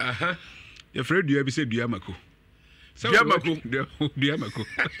mu a ye frɛ dua bi sɛ dua mako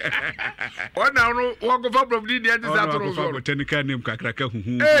ona no wo go fa problem di ante za toro so botanical name kakraka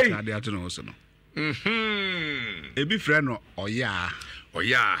huhu na de ato no so no ebi frɛ no oya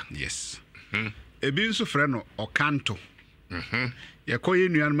yes ebi nso frɛ no okanto ye koye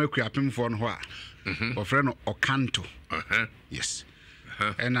nuan makua pemfo no ho a o frɛ no okanto yes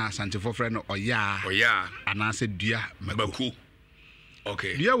ena santifo frɛ no oya ana se dua maku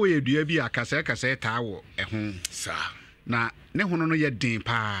okay dua wo ye dua bi akasa taa wo ehun sa na ne hono no ye din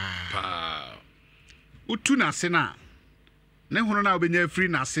pa utu na se na ne hono na obenya free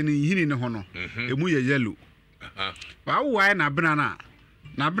na se ne yini ne hono emu ye yellow wa wo na bena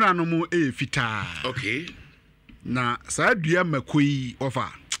no mu e fita okay na sa dua maku yi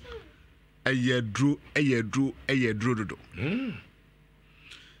ofa eyedru dodo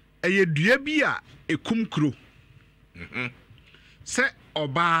eye dua bi a ekum kro se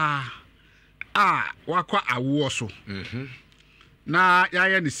oba a wakwa awo so na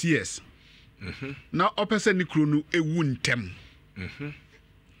ya ne CS na opese ni kro no ewu ntem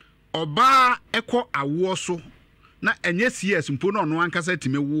oba ekọ awo so na enye CS mpo no no ankasa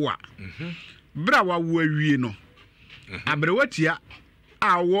time wo a bra wa wo awie no abrewatia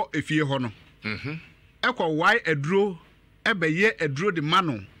awo efie ho no ekọ wai eduro ebeye eduro de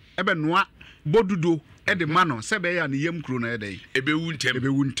mano ebe noa bodudo de mano sebe ya ne yam kro na edai ebewu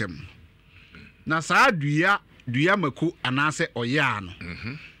ntem na saa dua mako anase oya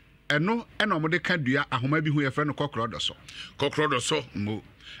no eno mo de ka dua ahoma bi hu ye frɛ no kokrodo so mo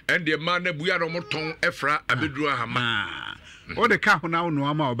ende ma na buya no moton efra abeduru ahama o de ka ho na no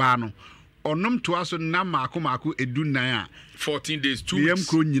ama oba no onom to aso na maako edunan a 14 days 2 yam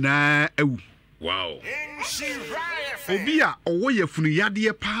kro nyina awu wow obi a owo ye funu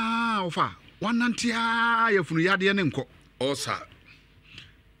yade pa ofa wanantia ye funu yade ne nko osa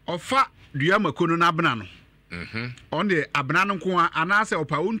ofa dua makono na bena no on the abnano ko anase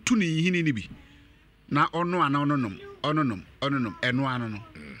opa ontu ne hini ni bi na ono ana ononom eno ano no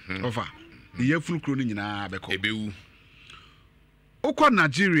ofa ye fulukro ni nyina beko ebewu ukọ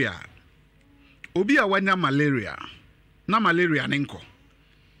Nigeria obi a wanya malaria na malaria ne nko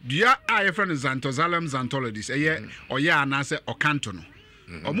dua a ye friend Xanthozalum xantholoides eye oya anase okanto no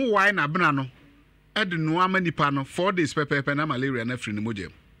omo wai na bena no e de no amanipa no 4 days pepepe na malaria na free ne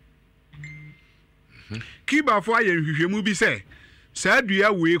mojem kiba fo aye hwehwemu bi se sa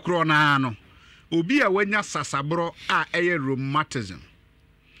dua we kro na no obi a wanya sasabro a eye rheumatism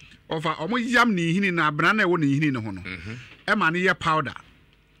ofa omo yam ni hini na bena na e wo ni hini ne ho no e ma ne ye powder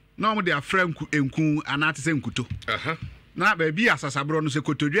na omo de afranku enku anate se nkuto na ba bi asasabro no se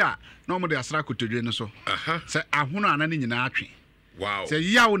kotodwa na omo de asra kotodwe no so se ahono anane nyina atwe wow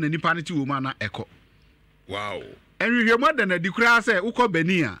se yawo na nipa ne ti wo ma na eko wow enhwehwe moda na dikura se ukọ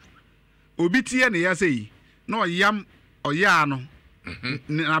bania obi tie ne ya sei na oyam oya no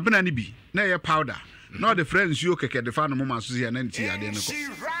na bena ne bi na ye powder na the friends you keke de fa no mama so ya na nti ade ne ko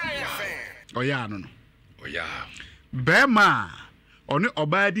oya no oya bema oni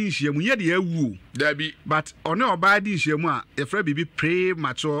obadi nhyiamu ye de awu dabi but oni obadi nhyiamu a efra bibi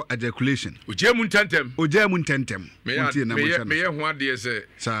premature ejaculation ojemu ntentem me ye ho ade se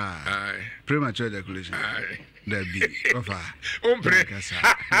sa premature ejaculation dabi ofa ompre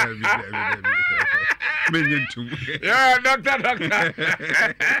dabi menyentum ya doctor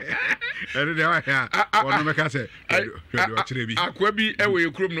ere de wa ya wono meka se do chire bi akwa bi e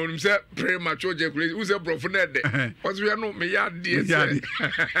we krom no se premature ejaculation u se prof na de o se no me ya de se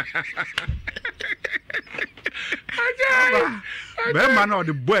bema na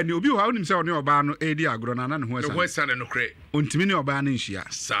de boy ni obi wa onim se oni oba no edi agro na ne ho esa no ho esa no kre ontimi ni oba na nhia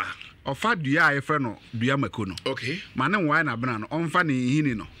sa ofa dua a efre no dua mako no okay ma ne nwa na bena no onfa ne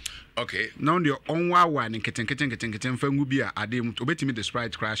hini no okay na on de onwa ne keten fa ngu bi a ade mu obetimi de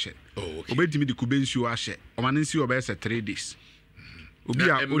Sprite crash obetimi de kubensu ahye o ma ne nsi oba ese 3 days obi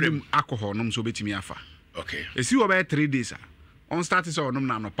a onim alcohol no so obetimi afa okay esi oba 3 days a on start so onom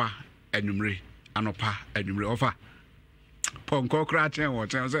na anopa anwumre ofa ponko kra chen wo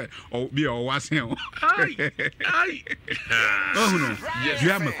chen say o bi o wasen o ai oh no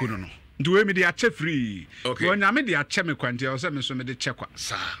dua makuno no nduwe mi de ache free wonya me de ache me kwante o say me so me de che kwa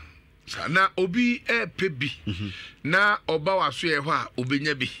sa na obi pebi na oba waso ye ho a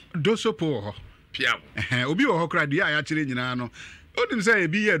obenya bi dosopo ho piam obi wo ho kra dua ya kire nyina no odim say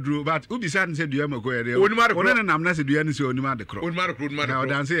ebi ye duro but obi say say dua mako ye de onima nam na say dua ni say onima de kro onima o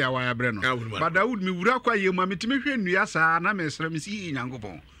dan say ya wa ya bre no but Dawood mi wura kwa ye ma metime hwe nnua saa na me sra me si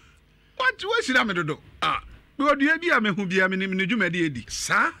nyankopon what sira me dodo do dua bi a me hu bia me ne dwumade edi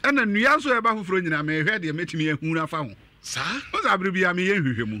sa na nnua so e ba foforo nyina me hwe de metime ye hu na fa ho sa o za bre bia me ye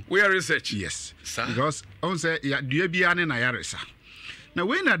hwehwemu we are research yes sa because on say ya dua bia ne na yaresa na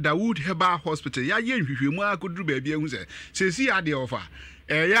we na Dawood Herbal Hospital ya ye nhwehwemu akoduru ba bia hu se si ade ofa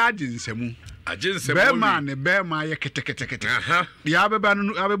ya aginsemu bema ye ketekete ya beba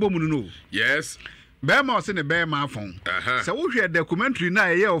no abebo mu no yes bema o se ne bema afon se wo hwe documentary na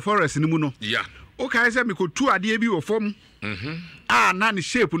ye o forest ni mu no yeah o kai se me ko tu ade bi wo fom na ne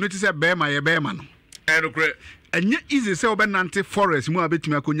shape no ti se bema ye bema no enokre enye easy se obenante forest mu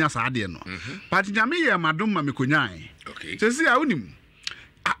abetumi akonya sa ade no but nyame ye madom ma me konyan okay se si a unim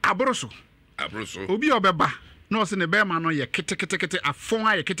abroso obi obeba na o se ne bema no ye ketekete afon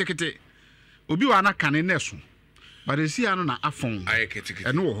aye ketekete obi wa na kane neso but esi ano na afon aye ketekete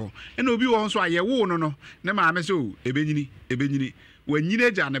eno wo ho ena obi wo nso aye wo no ne ma me so ebenyini wanyini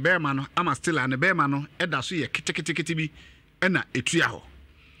aja ne bema no ama still ne bema no eda so ye ketekete bi ena etua ho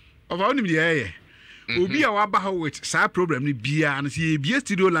ofa onim de ye obi a wa ba ho with sa problem ni bia na se bia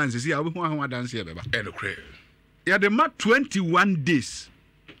studio lines se a obi ho ahwa dance ye beba enokre ya de ma 21 days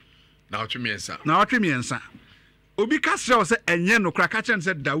na otwemiensa obi kasra o se enye no kra ka chen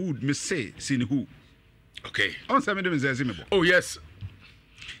se Dawood me say sin who okay on se me dem ze me bo oh yes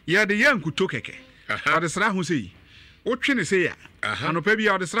ya de yankuto keke o de sra ho sei o twe ne sei ya anopa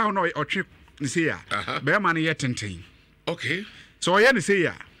bia o de sra ho no o twe ne sei ya be ma ne ye tenten okay so ye ne sei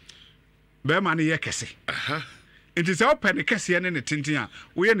ya be ma ne ye kese nti se o pe ne kese ne tenten a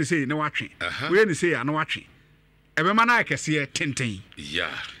wo ye ne sei ne watwe wo ye ne sei ya ne watwe e be ma na kese tenten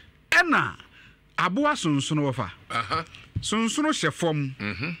yeah ena aboa sunsuno wofa sunsuno hyefom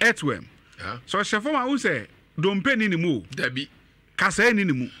earthworm so hyefom a wo se dompeni ni mu dabi kasa ni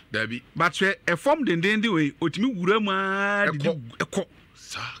mu dabi but efom dendende we otimi wura ma eko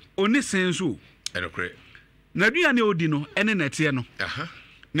sa oni senso enokre na dua ne odi no ene nete no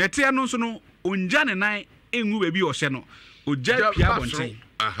nete no so no onja ne nan enwu ba bi o hye no oja pia bonten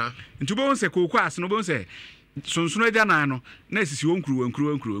nti bo se kokwa ase no bo se sonsono agya nan no na sisi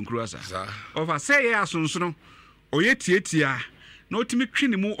wonkuru asa ofa say ya sonsono oye tietia na otimi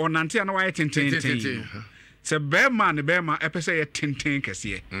twini mu onante na waye tenten se bema ne bema epese ye tenten kese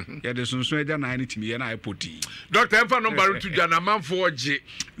ye de sonsono agya nan ne timi ye na ipoti Dr. Emfa number to Jana manfo oje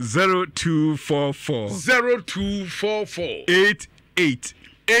 0244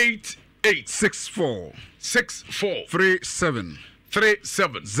 88 64 37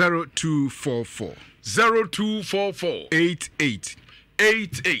 0244 88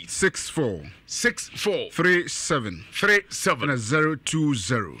 64 37 and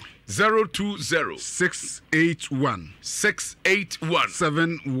 020 681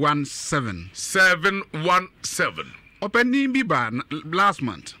 717 opening bi ba last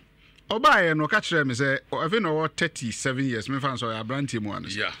month obaye no ka kire me say even no 37 years me fan so ya branti mu an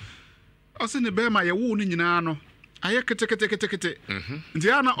yeah ose ne be ma ye wo no nyina no aye kete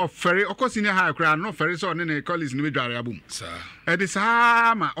nti ana ofere okosi ne high cry no ofere so ne colleagues ne bedware abum sir e de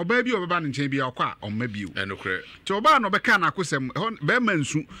sa ma oba bi obeba ne nchen bi akwa omma bi o enokre ti oba no be ka na akosem be ma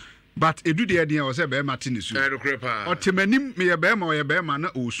nsu but edu de e o se be ma tinisu enokre pa otemanim me ye be ma na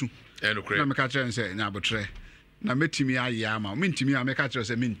osu enokre na me ka kire nse nya abotre na metimi aye ama mentimi a me ka kire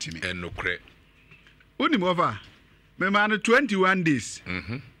se mentimi enokre onim over me ma no 21 days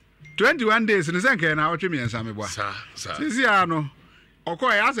 21 days ne senke na otwe miensa me boa sa sisi ano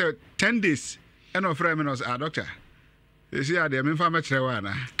okoy ya say 10 days and of frame no doctor sisi ade me fa me kire wa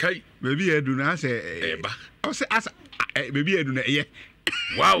na kai baby edu na say eba o say asa baby edu na ye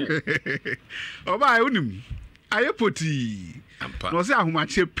wow oba onim ayepoti no say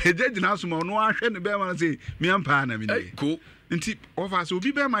ahomache pejeji na so no ahwe ne be ma say miampa na me ni ko nti ofa so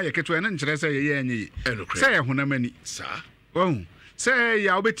obi be ma ye keto na nkire say ye enye say ye honamani sa oh say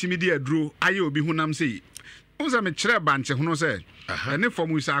ya obetimi di aduro aye obi hunam say unza me kire banche huno say ene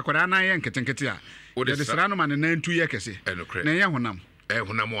form usa akwara na ye nketenkete a de sra no ma ne nantu ye kese na ye honam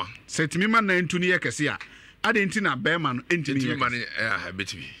honam a setimi ma nantu ne ye kese a ade nti na be ma no entimi ye ma ne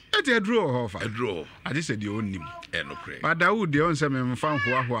betimi ete aduro ho fa aduro ade se de onim enokre ba Daud de on se me mfa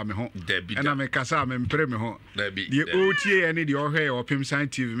ho me ho ena me kasa me mpre me ho de otie ye ne de ohwe ye opim sign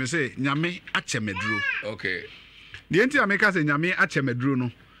TV me say nyame ache meduro okay de enti ameka se nyame ache meduro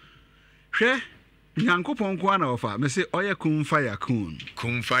no hwe nyankopon ko ana ofa me say oye kun fire kun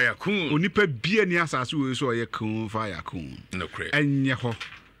onipa bia ni asase we so oye kun fire kun enokre enye ho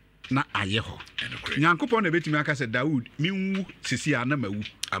na aye ho nyankopon na betimi aka se Daud minwu sisi ana mawu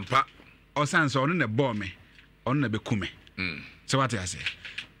ampa osanse ono ne bo me ono na bekume se what I say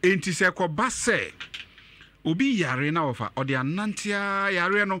enti se ko base obi yare na ofa ode anantia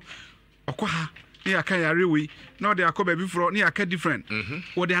yare no okwa ni aka yare we na ode akoba bi fro ni aka different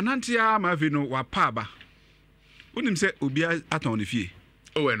ode anantia ma fi no wa pa ba unim se obi aton ne fie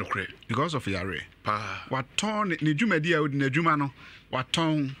oh enokre because of yare pa wa ton ne dwumadi a odi na dwuma no wa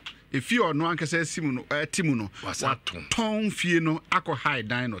ton efi ono ankasa simu no timu no wa ton fie no akọ high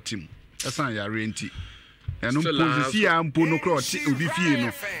dan no timu esan yare enti eno posisi ya mpo no kro ti obi fie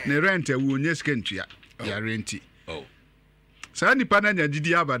no ne rent awu onye skentua yare enti oh sa nipa na nya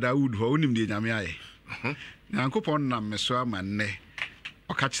didi abada wood ho onim de nyame aye nyankopon na meso ama nne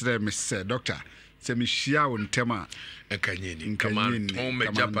oka kire me se doctor se me hia wo ntema enkanyeni on me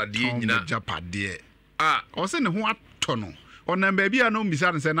japade ah o se ne ho ato no ona baabi a no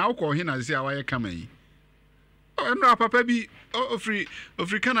mbisa se na akọ he na se a waye kama yi no papa bi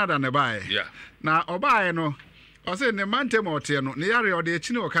ofri Canada ne bae na obae no o se ne mantem ote no ne yare o de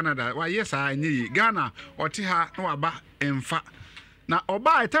echi ne Canada wa yes a anyi Ghana ote ha no aba emfa na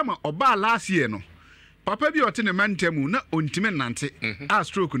obae tama oba last year no papa bi ote ne mantem na ontime nante a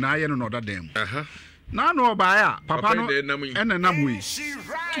stroke na aye no no dadam na no obae a papa no ene nam wi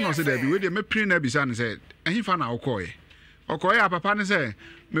no se da bi we de me pin na bisa ne se ehimfa na okoye okoye a papa ne se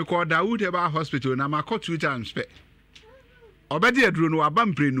me call Daud eba hospital na ma 2 times pe obedi aduro no aba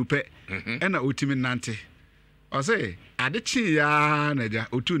mprenu pe ena otimi nante o say ade chi ya na ja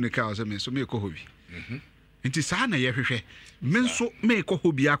otu ne ka o say me so me ko hobi nti sa na ye hwehwe me nso me ko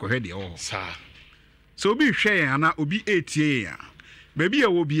hobi akohwe de o sa so obi hwe ana obi etie ya baby e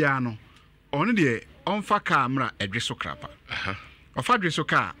wo bia no ono de onfa camera edweso krapa ofa dweso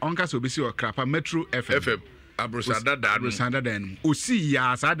ka onka so obesi o krapa Metro FM Abrosada dan osi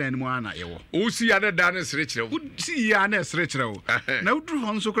ya sada mu ana yewo osi ya da na sere kire osi ya na sere kire o na udru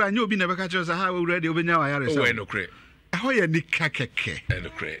hon so kra nya obi na beka kire sa ha we ready obenya wa yare sa o enokre ho ya ni kakeke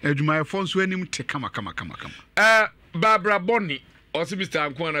enokre adwuma fon so anim te kama Barbara Bonny osi Mr.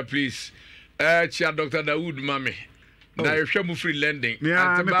 Ankwana please chia Dr. Daud mame na yɛhwɛ mu free lending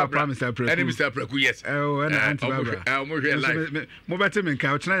Auntie Barbara Mr. Preku and Mr. Preku yes and Auntie Barbara mo hwɛ live mo bɛte me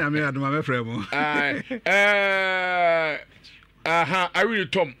nka otena nyame adoma mɛfrɛ mo I really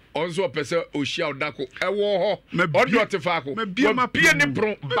Tom also pese oshia odako ewo ho odo tefaako bia ne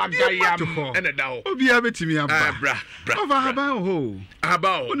bron bagayam ene da ho obi abetimi aba bra over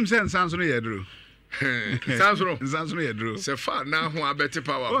aba onim se nsanso no yedro nsanso no yedro se fa na ho abete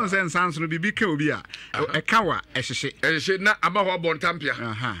power on se nsanso no bibi ka obi a eka wa ehye na aba ho bontampia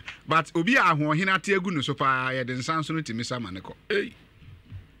but obi a ho hina te agu no so pa ye de nsanso no timi sama ne ko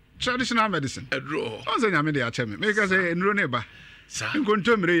traditional medicine edro on se nyame de ache me make say enro ne ba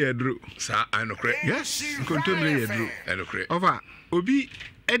nkontomre ye edro sa anokre yes nkontomre ye edro anokre over obi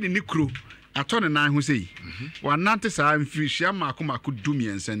edi ne kro ato ne nan ho sei wanante saa mfirihia maako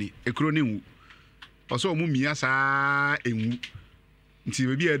dumiensa ni ekro ne wu oso mu mia saa enwu nti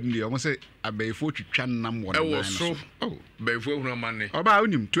bebi edi omo se abayefo twitwa nam wo nan so bayefo hunu manne oba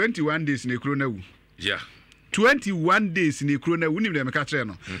onim 21 days ne ekro na wu yeah 21 days ni kuro na wunim de meka kire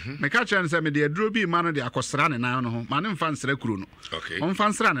no meka kire no se me de aduro bi ma no de akosra ne nan no ho ma ne mfa nsra kuro no okay on mfa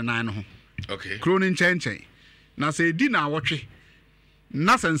nsra ne nan no ho okay kuro ne nchen na se di na awotwe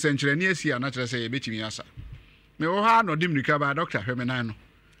na sensenkyere ne asia na kire se ye betimi asa me wo ha no dim rika ba doctor hwe me nan no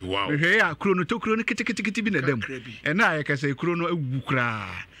wow hwe ya kuro no to kuro no kitikiti bi na dam na ye ka se kuro no awu kura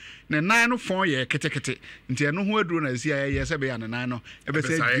ne nan no fon ye kitikiti nti eno ho aduro na asia ye se be ya ne nan no e be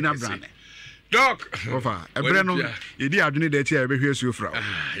se gina brane Doc ofa ebreno yedi adwene de ti a behwe su fra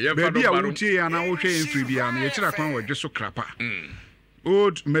baby a wutie ya na wo hwe enfri bia na ye kira kwan wadwe so krapa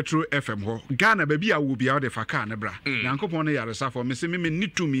Old Metro FM ho Ghana baby a wo bia de faka ne bra nyankopon ne yare safo me se me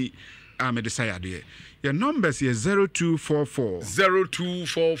nitumi a me de sayade your numbers is 0244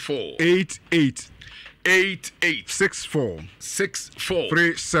 88 64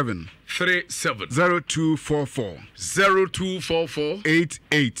 37 0244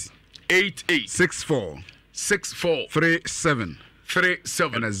 88 64 37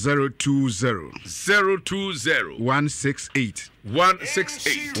 and a 020 168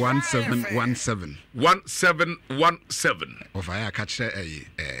 1717 of I catch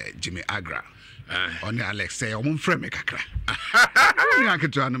Jimmy Agra on the Alex say I'm from kakra I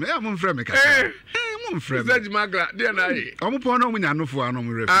can try me I'm from kakra Mfrem Magra dia na yi omo no munya no fo ano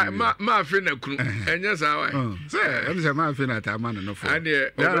mrefi ma fe na kunu enya sa wa say em say ma fe na ta ma no fo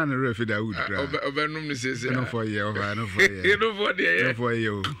dia na no refi da wood kra obenum ni sese no fo ye over no fo ye no fo dia no fo ye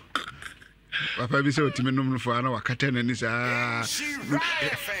o papa bi se otimi num no fo ana wakata na ni sa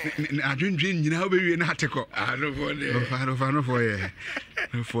adwendwen nyina obewie na ateko no fo dia no fo ye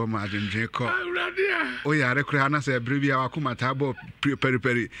no fo ma adwendwen ko o yare kra na se brebi a wakoma tabo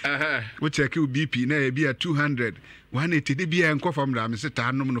peri we check you BP na e bia 200 180 de bia enko fam da me se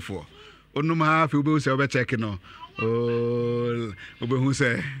ta num no fo onum ha fe obe se obe check no obe hu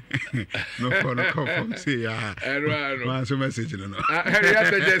se no for no confirm see ya ma so message no ya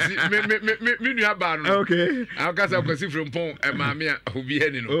te jesi me nua ba no okay akasa kwasi from pon e ma me obi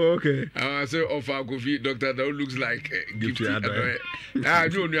hani no okay so offer coffee doctor that looks like gift nua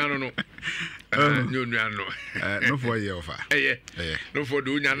no no for ye offer no for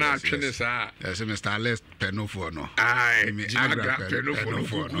do nya na atwene sa yes Mr. Lest pen for no me agra pen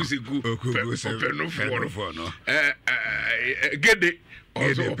for no kusigu pen for no gede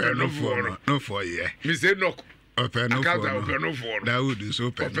also pen for no for ye me say no pen for that would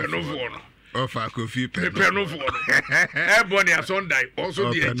so pen for no offer coffee pen for no ebony asondai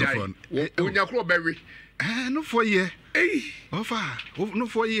also the ejai onya kro bewe no for ye offer no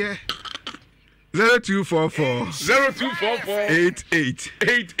for ye 0244 88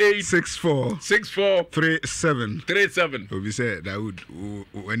 64 37 obi say that would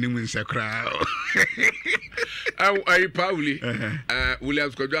when him sakra I Pauli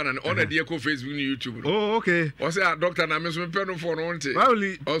Williams Kojana on the Eco Facebook and YouTube. Oh okay. O say doctor na me so me no for no nte.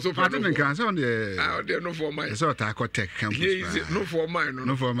 Pauli also for no cancer on the there no for mine. So ta tech campus. No for mine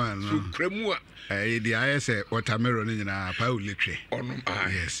no for mine. So kremu the IS watermelon nyina Pauli twe.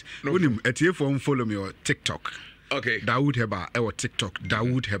 Yes. No unim etiefo follow me on TikTok. Okay. Dawood Heba e TikTok.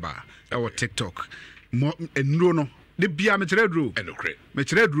 Dawood Heba e TikTok. Mo enro no de bia me kire dro me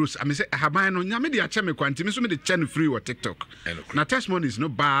kire dro am say haban no nyame de ache me kwanti me so me de chen free wo TikTok na testimonies no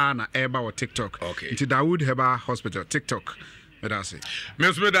ba na eba wo TikTok nti Dawood Heba Hospital TikTok me da say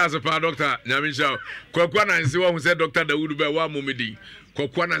me so me da say pa doctor nyame sha kwakwa na nsi wo say doctor Dawood be wa momedi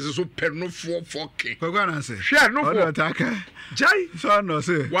kwakwa na nsi so per no 4k kwakwa na nsi share no for ataka jai so no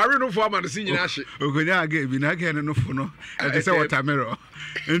say ware no for man si nyina hye ogonya aga bi na aga no fo no e say watermelon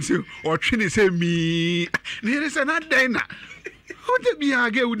nti otwe ni say mi ni say na den na What the be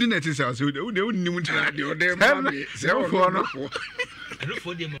again with the net is house? Who knew what I do?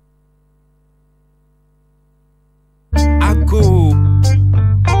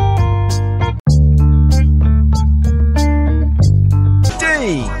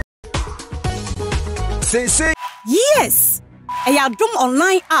 Say yes. Adom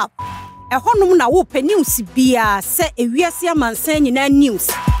online app. Ehonum na wo pe news bia se ewiase amansan nyina news.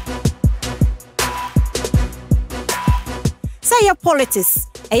 Say your politics,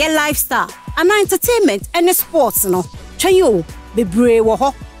 your lifestyle, and entertainment and sports no. Chayo bebre wo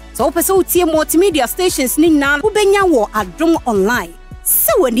ho. So pese utie multimedia stations ni na ubenya wo Adom online.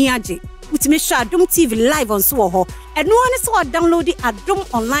 Se wani age. Utime sha Adom TV live on so ho. And no one is so download the Adom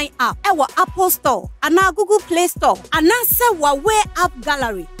online app. Ewa Apple Store, and now Google Play Store, and now say wa way app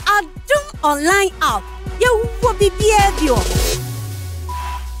gallery. Adom online app. You will be behavior.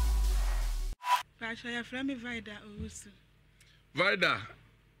 Pacho, your friend Vida Owusu. Vida,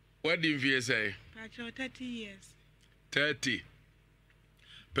 what did you say? Pacho, 30 years. 30.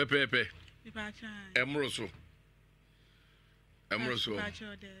 Pepe. Pacho. Emroso. Pacho,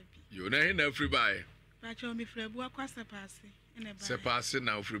 you know in every buy. Pacho, me frebu akwa sepasi. Sepasi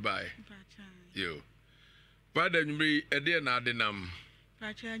na free buy. Pacho. You. Pada nyumri ede na adenam.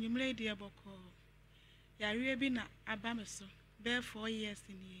 Pacho, nyumri ede boko. Ya riwe bi na abameso. Be 4 years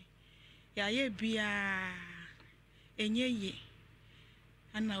in ye. Ya ye biya enye ye.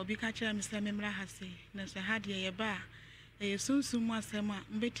 Ana obi ka kira me se memra hase. Na se ha de ye ba. E sunsun mu asem a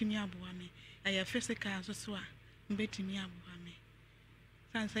mbetimi aboa me. E physical so a mbetimi aboa me.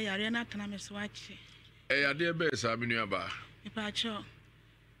 San say yare na tana me so achi. E ade be sa me nua ba. Pacho.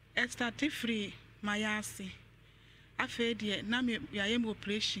 E start free mayasi. Afa de na me yaye me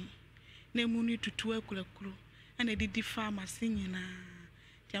operation. Na mu ni tutu akulakuru. Ana didi pharmacy nyina.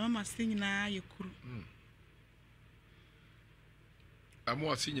 Tiama masi nyina ye kuru.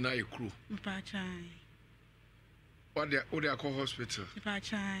 Amo asi nyina ye kuru. Mpachai. What they call hospital?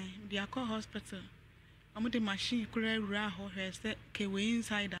 Mpachai. They are call hospital. Amo the machine kura rura ho hese ke we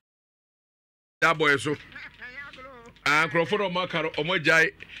inside. That boy so. Croforo makaro omo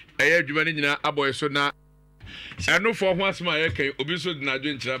jai eye adwuma ni nyina aboy so na eno fo ho asema ye kan obi so na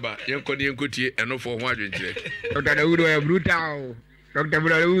adwenkyira ba yenkodi yenkotie eno fo ho adwenkyire. Dr. Dawood we brutal. Dr.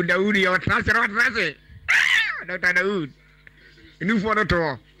 Dawood your transfer. Dr. Dawood. Inu fo no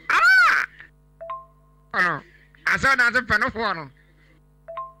to. Ano. Asa na se pano fo no.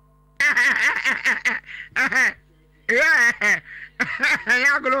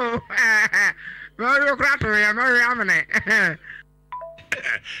 Ya glo. Mario Krato ya Mario Amane.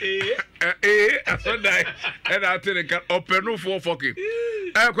 Aso dai. And I tell you open no for fucking.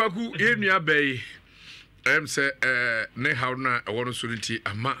 Kwaku enua bay. Say ne how na e wono soliti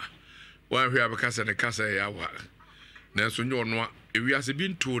ama. Wa hwe abekasa ne kasa ya wa. Na so nyo no ewiase bi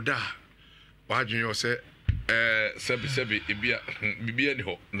nto da. Wa dwen yo se sebi bibia ni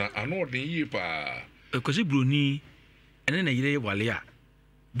ho na ano den yi pa. Ekosi broni ene na yire wale a.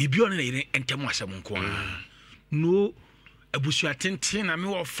 Bibio na yire entem asem nko no abusua tenten na me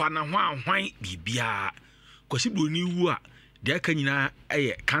wo fa na ho ahwan bibia. Kosi broni wu a de aka nyina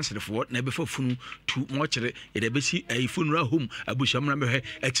eye cancel for na be fa funu tu mo kire ye de be si funeral home abusua mra me hwe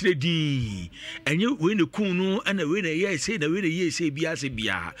akire din enye we ne kun no ana we na ye say na we na ye say bia se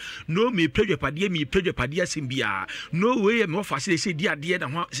bia no me predwapade asem bia no we me fa say di ade na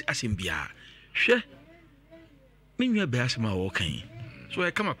ho asem bia hwe me nwa be asem a wo kan so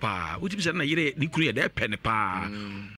e kama pa wo ti bi say na yire ni kunu ye de pe ne pa